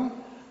 are you?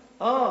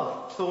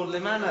 Oh, Thornley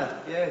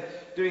Manor. Yeah,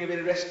 doing a bit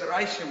of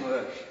restoration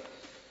work.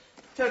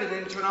 Turned it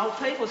into an old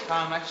people's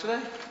home, actually.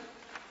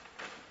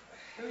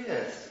 Oh,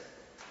 yes.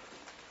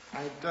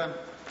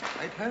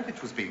 I'd heard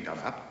it was being done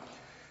up.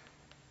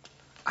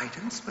 I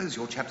don't suppose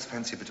your chaps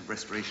fancy a bit of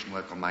restoration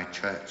work on my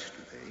church,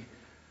 do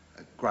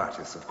they?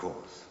 Gratis, of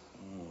course.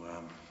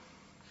 Oh,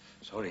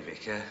 sorry,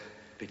 Vicar.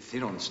 A bit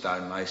thin on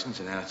stonemasons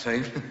in our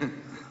team.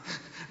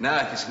 No,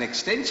 if it's an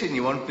extension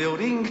you want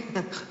building.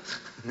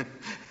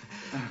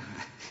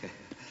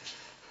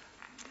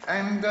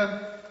 And,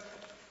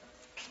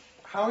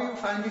 how are you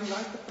finding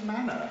life at the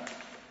manor?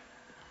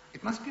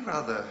 It must be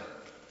rather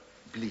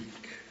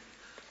bleak.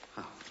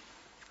 Oh,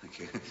 thank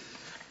you.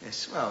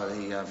 Yes, well,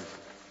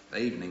 the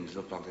evenings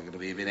look like they're going to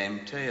be a bit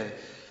empty.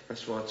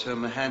 That's why I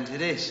turned my hand to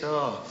this.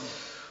 Oh,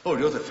 all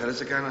the other fellas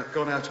have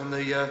gone out on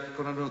the,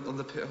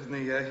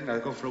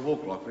 gone for a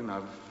walk, like, you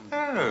know.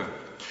 Oh.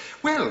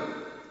 Well,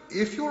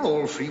 if you're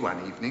all free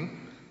one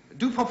evening,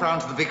 do pop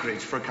round to the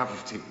vicarage for a cup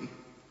of tea.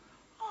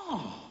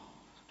 Oh,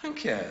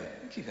 thank you.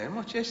 Thank you very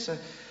much, yes.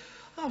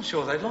 I'm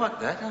sure they'd like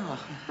that. Oh.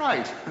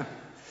 Right.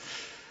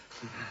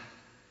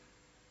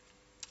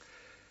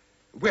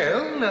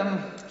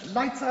 Well,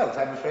 lights out,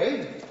 I'm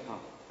afraid. Oh.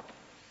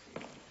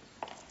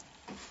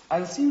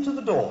 I'll see you to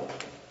the door.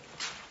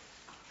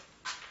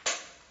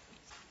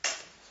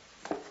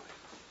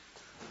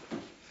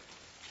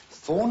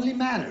 Thornley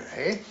Manor,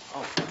 eh?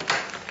 Oh.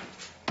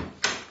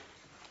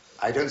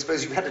 I don't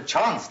suppose you've had a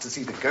chance to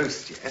see the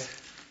ghost yet.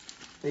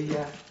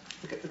 The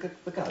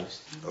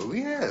ghost? Oh,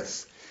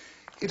 yes.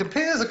 It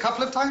appears a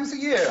couple of times a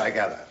year, I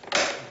gather.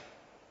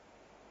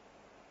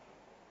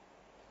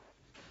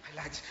 Hey,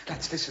 lads,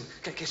 listen.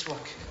 Guess what?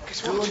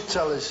 Don't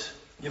tell us.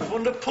 You've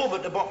found a pub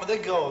at the bottom of the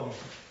garden.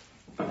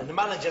 And the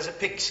manager's a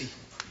pixie.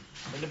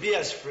 And the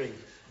beer's free.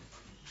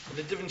 And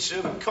the different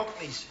serving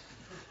cockneys.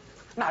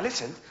 Now,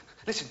 listen.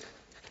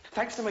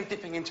 Thanks to me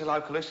dipping into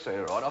local history,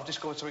 all right, I've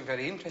discovered something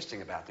very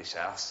interesting about this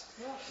house.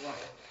 What?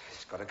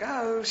 It's got a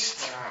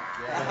ghost.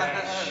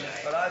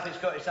 But I hope it's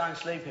got its own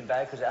sleeping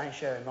bag, because it ain't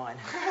sharing mine.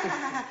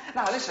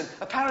 Now, listen,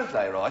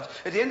 apparently, right,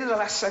 at the end of the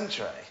last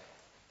century,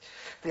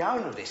 the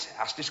owner of this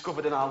house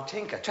discovered an old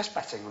tinker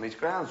trespassing on his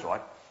grounds,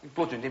 right? He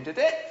bludgeoned him to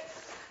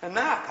death. And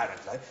now,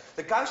 apparently,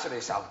 the ghost of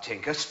this old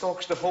tinker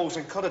stalks the halls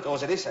and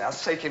corridors of this house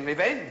seeking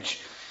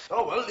revenge.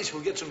 Oh, well, at least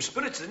we'll get some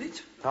spirits in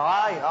it.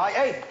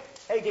 Aye.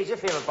 Hey, did you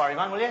feel it, Barry,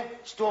 man, will you?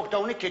 Stalk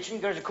down the kitchen,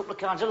 get us a couple of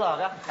cans of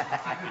lager.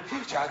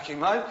 You're joking,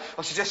 mate.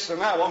 I suggest from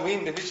now on we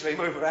individually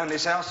move around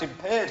this house in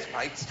pairs,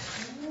 mate.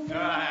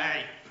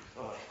 Aye.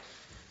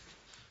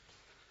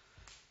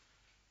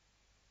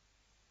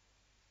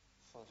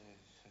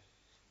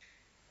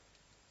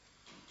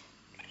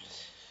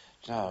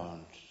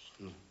 Don't.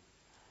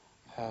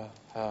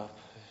 Help.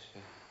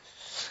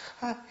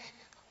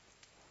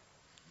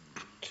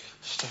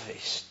 Stop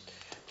it.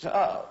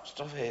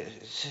 Stop it.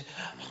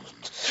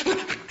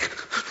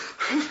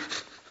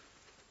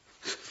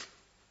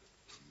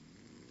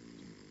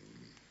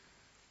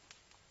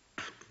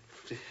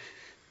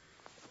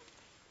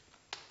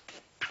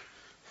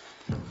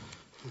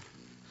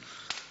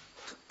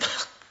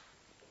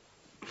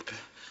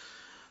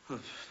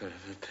 Better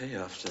have a pee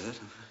after that.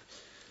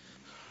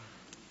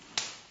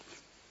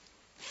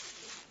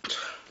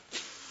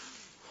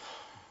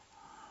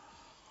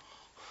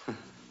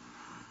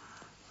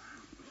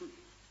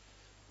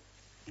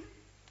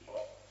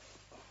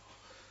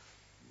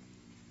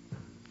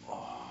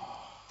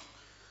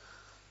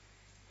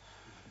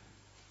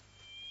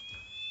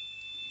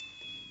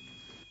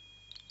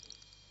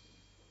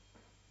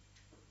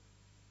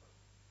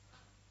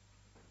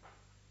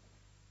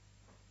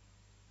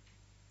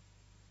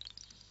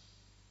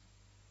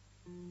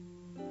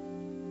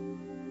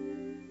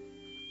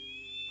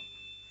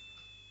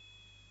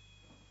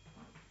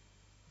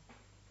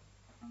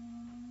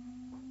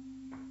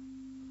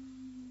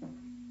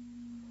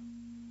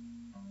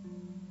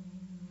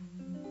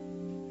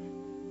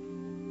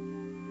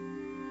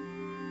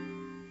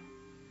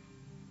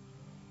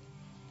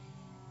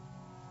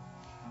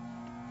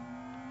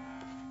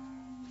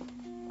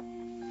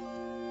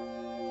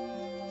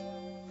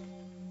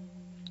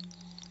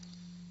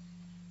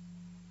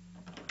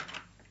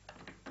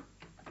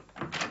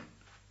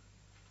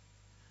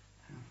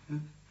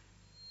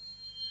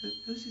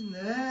 Who's in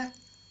there?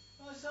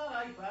 Oh, it's all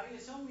right, Barry.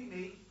 It's only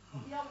me.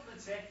 I'll be out in a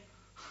sec.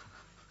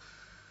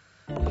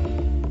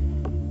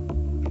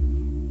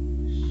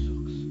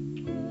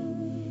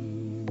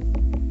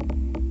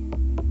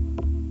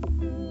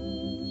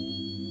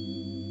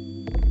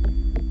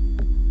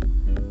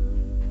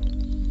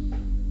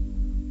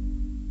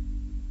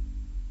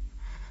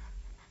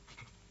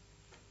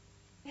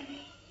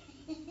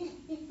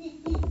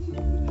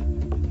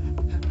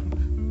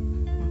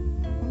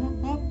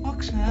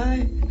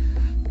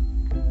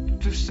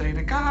 Just seen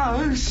a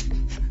ghost.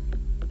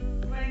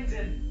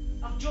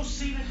 Brendan, I've just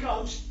seen a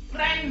ghost.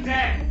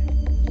 Brendan!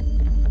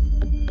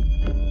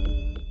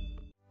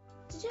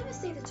 Did you ever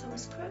see the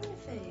last Krona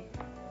fee?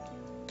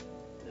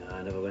 No,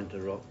 I never went to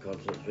rock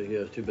concerts for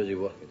years. Too busy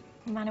working.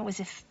 Man, it was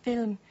a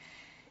film.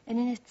 And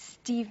in it,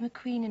 Steve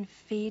McQueen and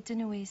Faye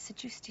Dunaway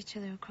seduced each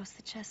other across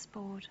the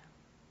chessboard.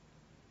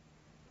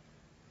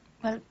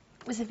 Well, it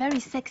was a very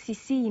sexy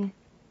scene.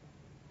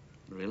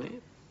 Really?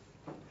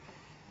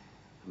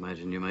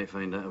 Imagine you might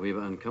find that a wee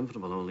bit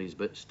uncomfortable, all these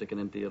bits sticking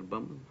into your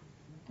bum.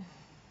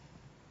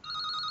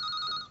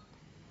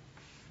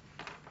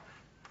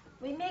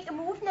 We make a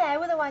move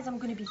now, otherwise I'm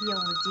going to be here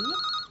all day.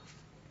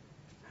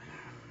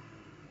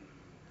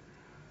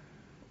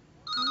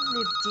 You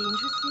live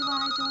dangerously,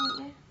 why don't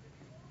you?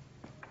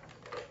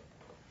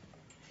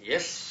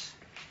 Yes.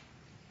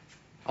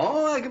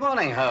 Oh, good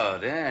morning,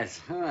 Howard. Yes,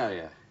 how are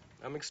you?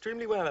 I'm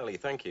extremely well, Ellie,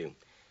 thank you.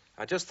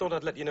 I just thought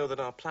I'd let you know that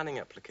our planning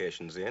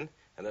application's in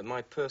and that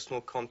my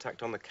personal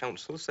contact on the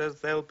council says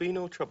there'll be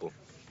no trouble.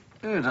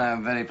 Good,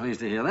 I'm very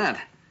pleased to hear that.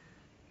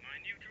 My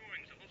new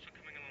drawings are also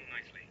coming along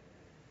nicely.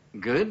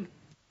 Good.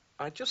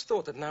 I just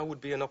thought that now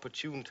would be an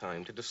opportune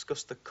time to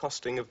discuss the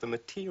costing of the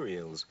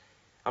materials.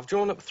 I've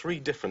drawn up 3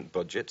 different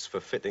budgets for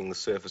fitting the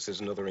surfaces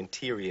and other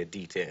interior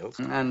details.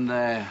 And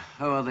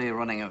how are they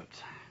running out?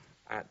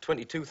 At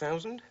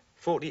 22,000,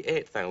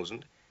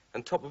 48,000,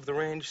 and top of the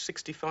range,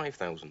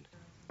 65,000.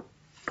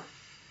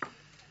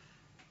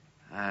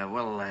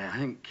 I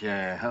think,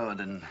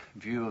 Howard, in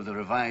view of the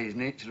revised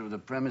nature of the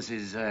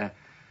premises, I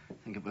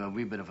think it would be a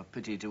wee bit of a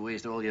pity to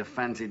waste all your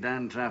fancy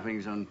Dan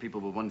trappings on people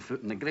with one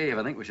foot in the grave.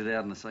 I think we should err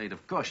on the side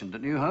of caution,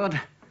 don't you, Howard?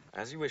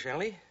 As you wish,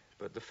 Allie.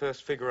 But the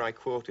first figure I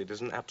quoted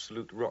is an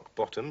absolute rock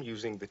bottom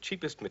using the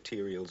cheapest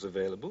materials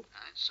available.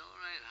 It's all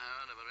right,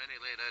 Howard. I've already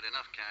laid out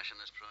enough cash on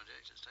this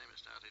project. It's time I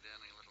started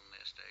earning a little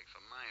nest egg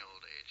for my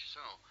old age.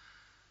 So,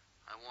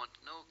 I want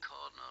no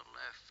corner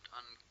left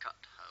uncut,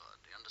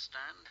 Howard. Do you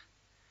understand?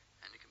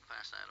 And you can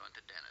pass that on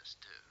to Dennis,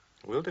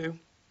 too. Will do.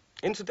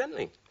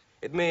 Incidentally,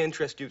 it may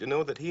interest you to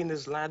know that he and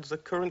his lads are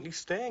currently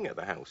staying at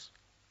the house.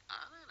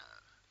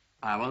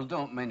 Well,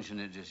 don't mention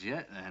it just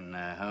yet, then,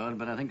 Howard,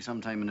 but I think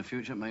sometime in the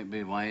future it might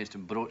be wise to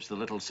broach the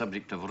little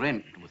subject of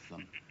rent with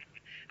them.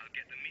 I'll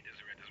get the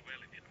meters read as well,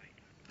 if you like.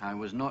 I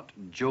was not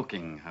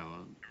joking, Howard.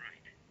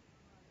 Right.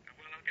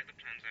 Well, I'll get the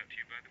plans out to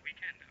you by the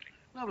weekend,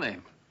 Ellie.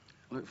 Lovely.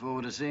 Look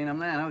forward to seeing them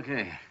then,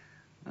 okay.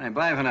 All right,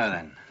 bye for now,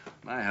 then.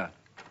 Bye, Howard.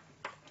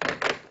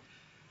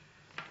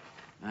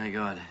 My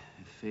God,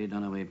 if Faye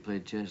Dunaway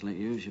played chess like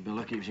you, she'd be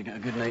lucky if she got a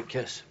good night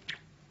kiss.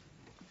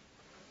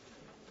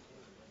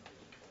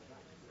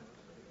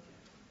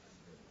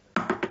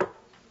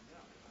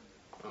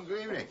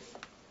 Good evening.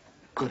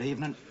 Good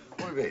evening.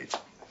 What will it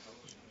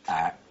be?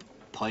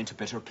 Pint of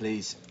bitter,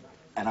 please.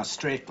 And a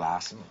straight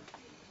glass.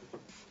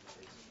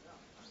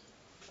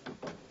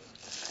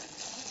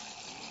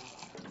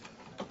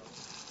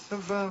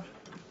 Have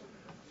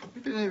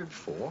you been here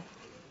before?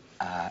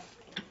 I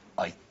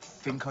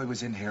think I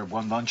was in here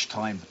one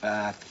lunchtime,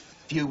 a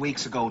few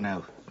weeks ago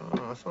now.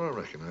 Oh, I thought I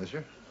recognised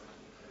you.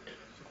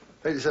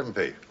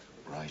 87p.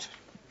 Right.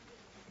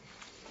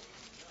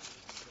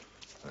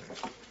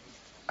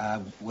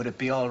 Would it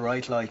be all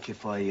right, like,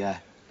 if I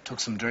took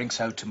some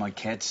drinks out to my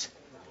kids?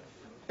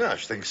 Yeah, I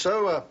should think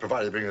so,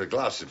 provided they bring the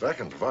glasses back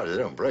and provided they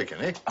don't break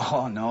any.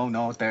 Oh,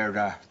 no,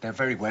 they're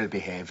very well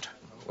behaved.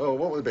 Well,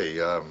 what would it be?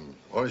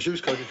 Orange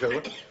juice,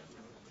 Coca-Cola?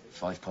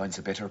 5 pints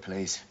of bitter,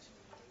 please.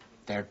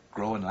 They're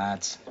growing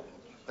lads.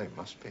 They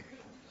must be.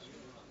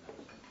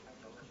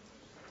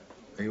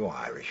 Are you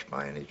Irish,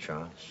 by any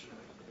chance?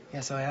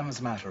 Yes, I am,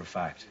 as a matter of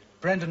fact.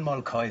 Brendan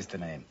Mulcoy's the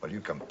name. Well,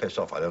 you can piss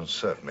off. I don't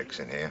serve mix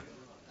in here.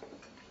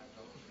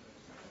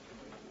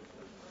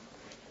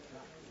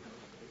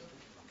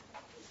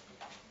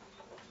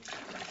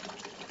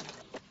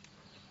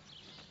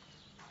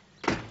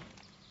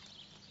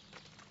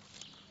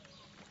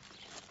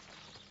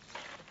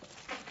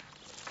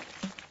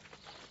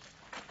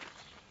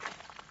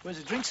 Where's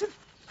the drinks in?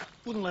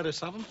 Wouldn't let us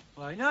have them.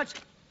 Why not?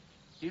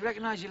 Do you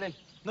recognise you, Lee?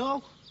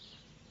 No.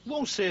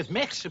 Won't save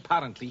mix,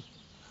 apparently.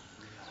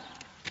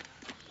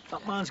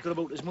 That man's got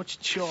about as much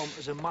charm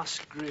as a mass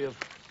grave.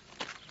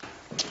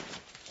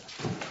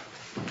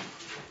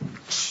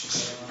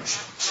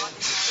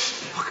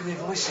 Fucking their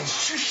voices.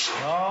 Shush!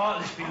 Oh,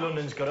 this be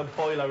London's got a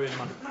boiler in,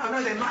 man.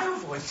 No, they're male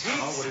voices.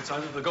 Oh, well, it's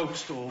either the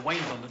ghost or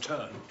Wayne's on the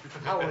turn.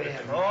 How are you?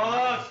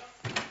 Oh!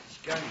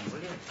 Scanning,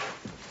 will you?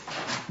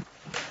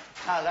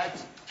 Hello,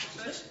 lads.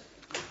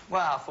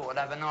 Well, I thought I'd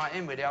have a night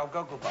in with the old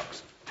goggle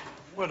box.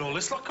 Where'd all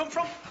this lot come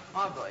from?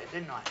 I got it,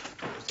 didn't I?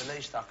 It was the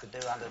least I could do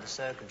under the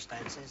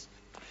circumstances,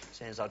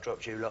 seeing as I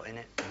dropped you lot in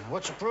it.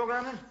 What's the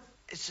programme, then?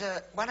 It's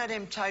one of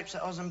them tapes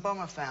that Oz and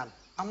Bomber found.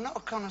 I'm not a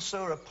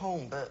connoisseur of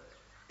porn, but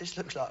this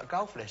looks like a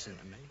golf lesson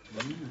to me.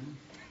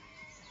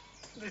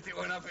 Did it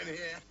went up in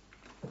here?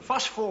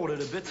 Fast forward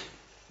it a bit.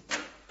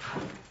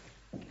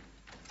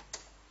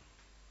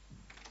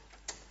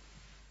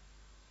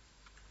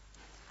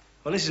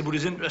 Well, this is about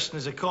as interesting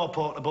as a car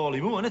park to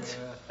Barleymoor, isn't it?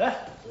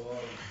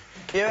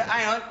 Yeah,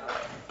 hang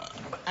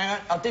on.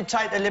 I did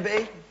take the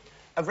liberty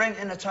of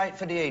renting a tape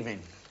for the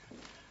evening.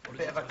 A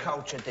bit of a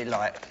culture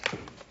delight.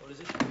 What is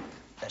it?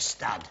 The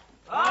Stud.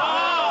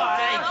 Oh,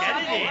 get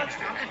it in.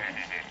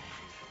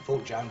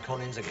 Thought Joan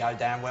Collins would go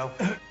down well.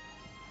 I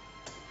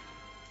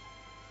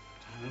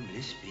remember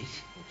this bit.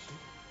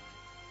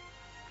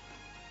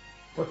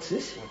 What's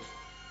this?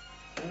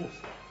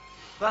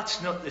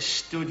 That's not the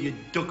stud, you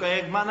duck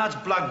egg, man. That's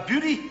Black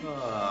Beauty.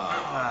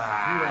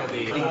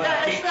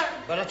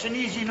 But it's an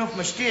easy enough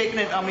mistake, isn't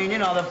it? I mean, you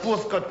know, they've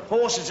both got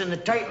horses in the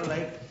title, like.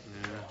 Yeah,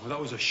 well, that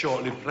was a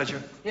short-lived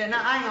pleasure. Yeah,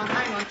 now, hang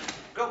on.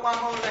 Got one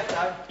more left,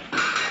 though.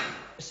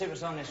 Let's see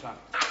what's on this one.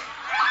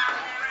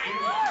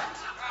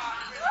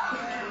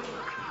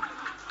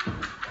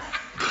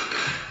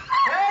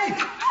 Hey!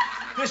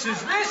 This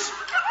is this!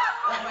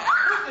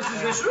 This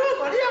is this room,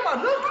 buddy. Have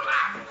a look.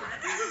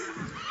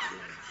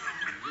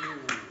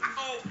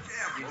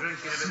 You're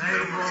drinking a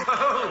bit more.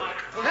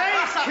 Hey,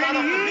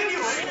 Kenny!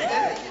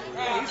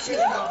 You've seen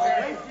him out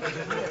there,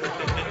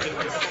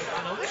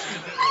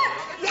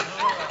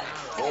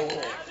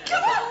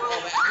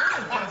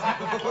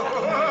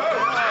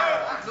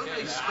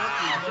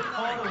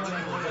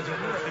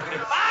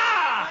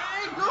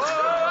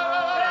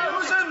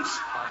 Cousins!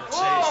 Oh,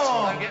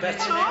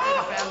 that's it. Get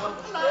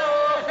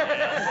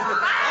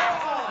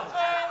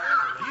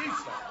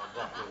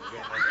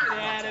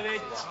out of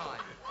it.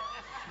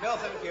 No,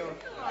 thank you.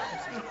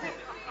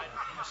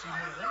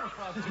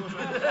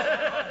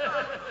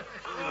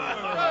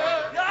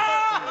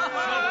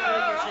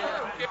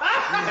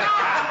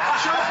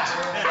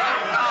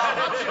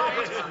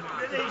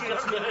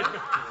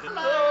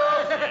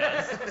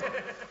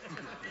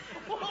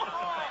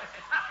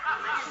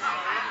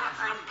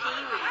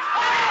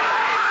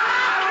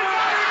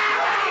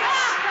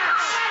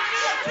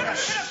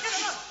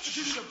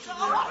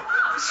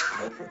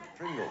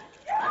 Pringle.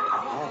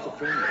 Arthur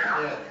Pringle.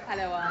 Yeah.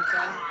 Hello,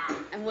 Arthur.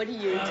 And what do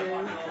you do? I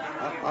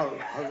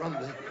run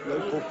the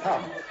local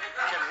pub.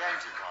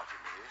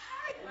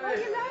 Oh,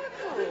 you're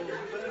local.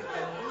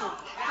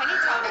 Penny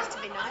told us to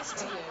be nice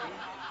to you.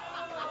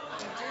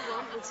 You do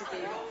want me to be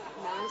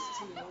nice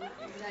to you,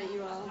 don't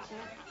you,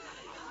 Arthur?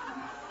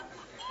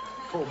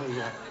 Call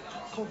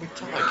me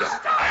Tiger.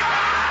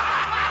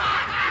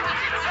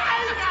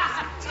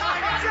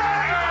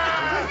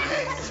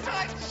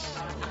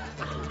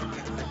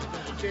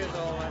 Cheers,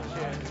 all man.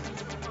 Cheers.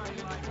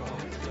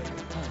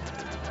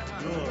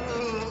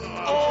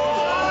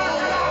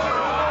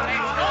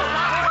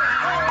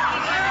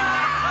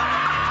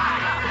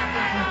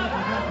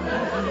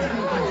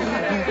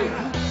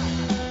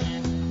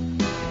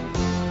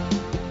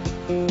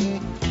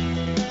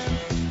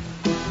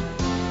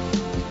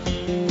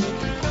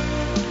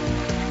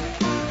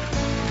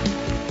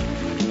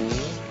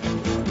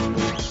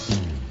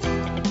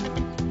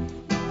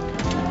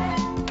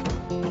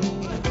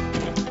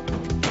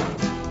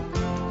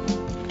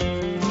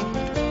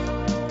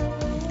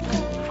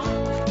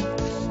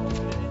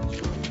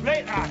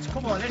 Right, lads,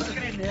 come on, let's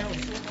get in now.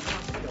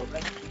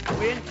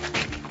 Wayne, I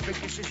think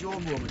this is your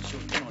moment,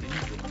 son. Come on, in.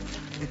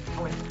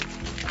 Go in.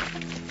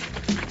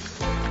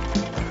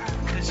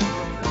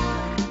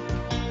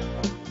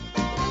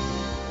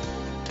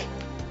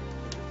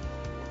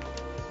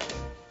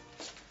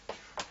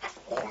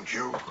 Warned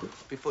you.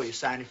 Before you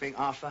say anything,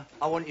 Arthur,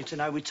 I want you to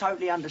know we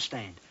totally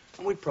understand.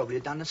 And we'd probably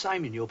have done the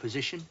same in your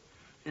position.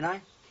 You know,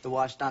 the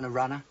wife's done a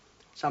runner.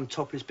 Some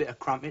topless bit of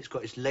crumpet's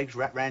got its legs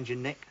wrapped round your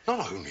neck.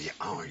 Not only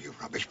are you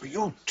rubbish, but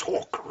you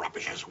talk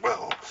rubbish as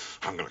well.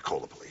 I'm going to call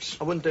the police.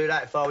 I wouldn't do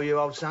that if I were you,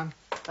 old son.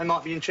 They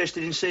might be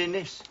interested in seeing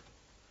this.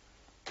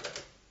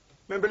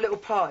 Remember a little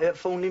party at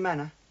Thornley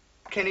Manor?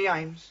 Kenny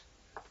Ames,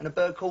 and a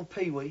bird called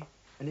Pee-wee,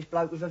 and this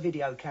bloke with a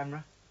video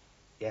camera?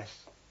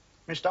 Yes.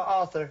 Mr.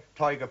 Arthur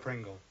Tiger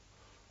Pringle.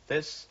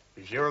 This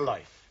is your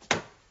life.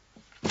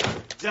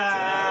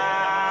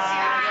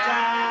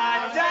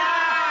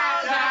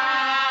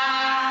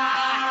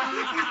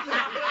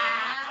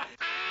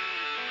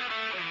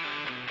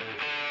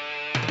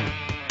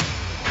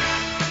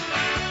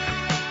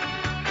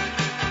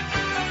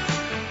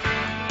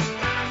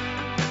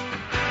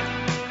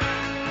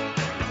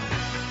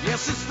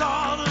 Yes, it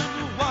started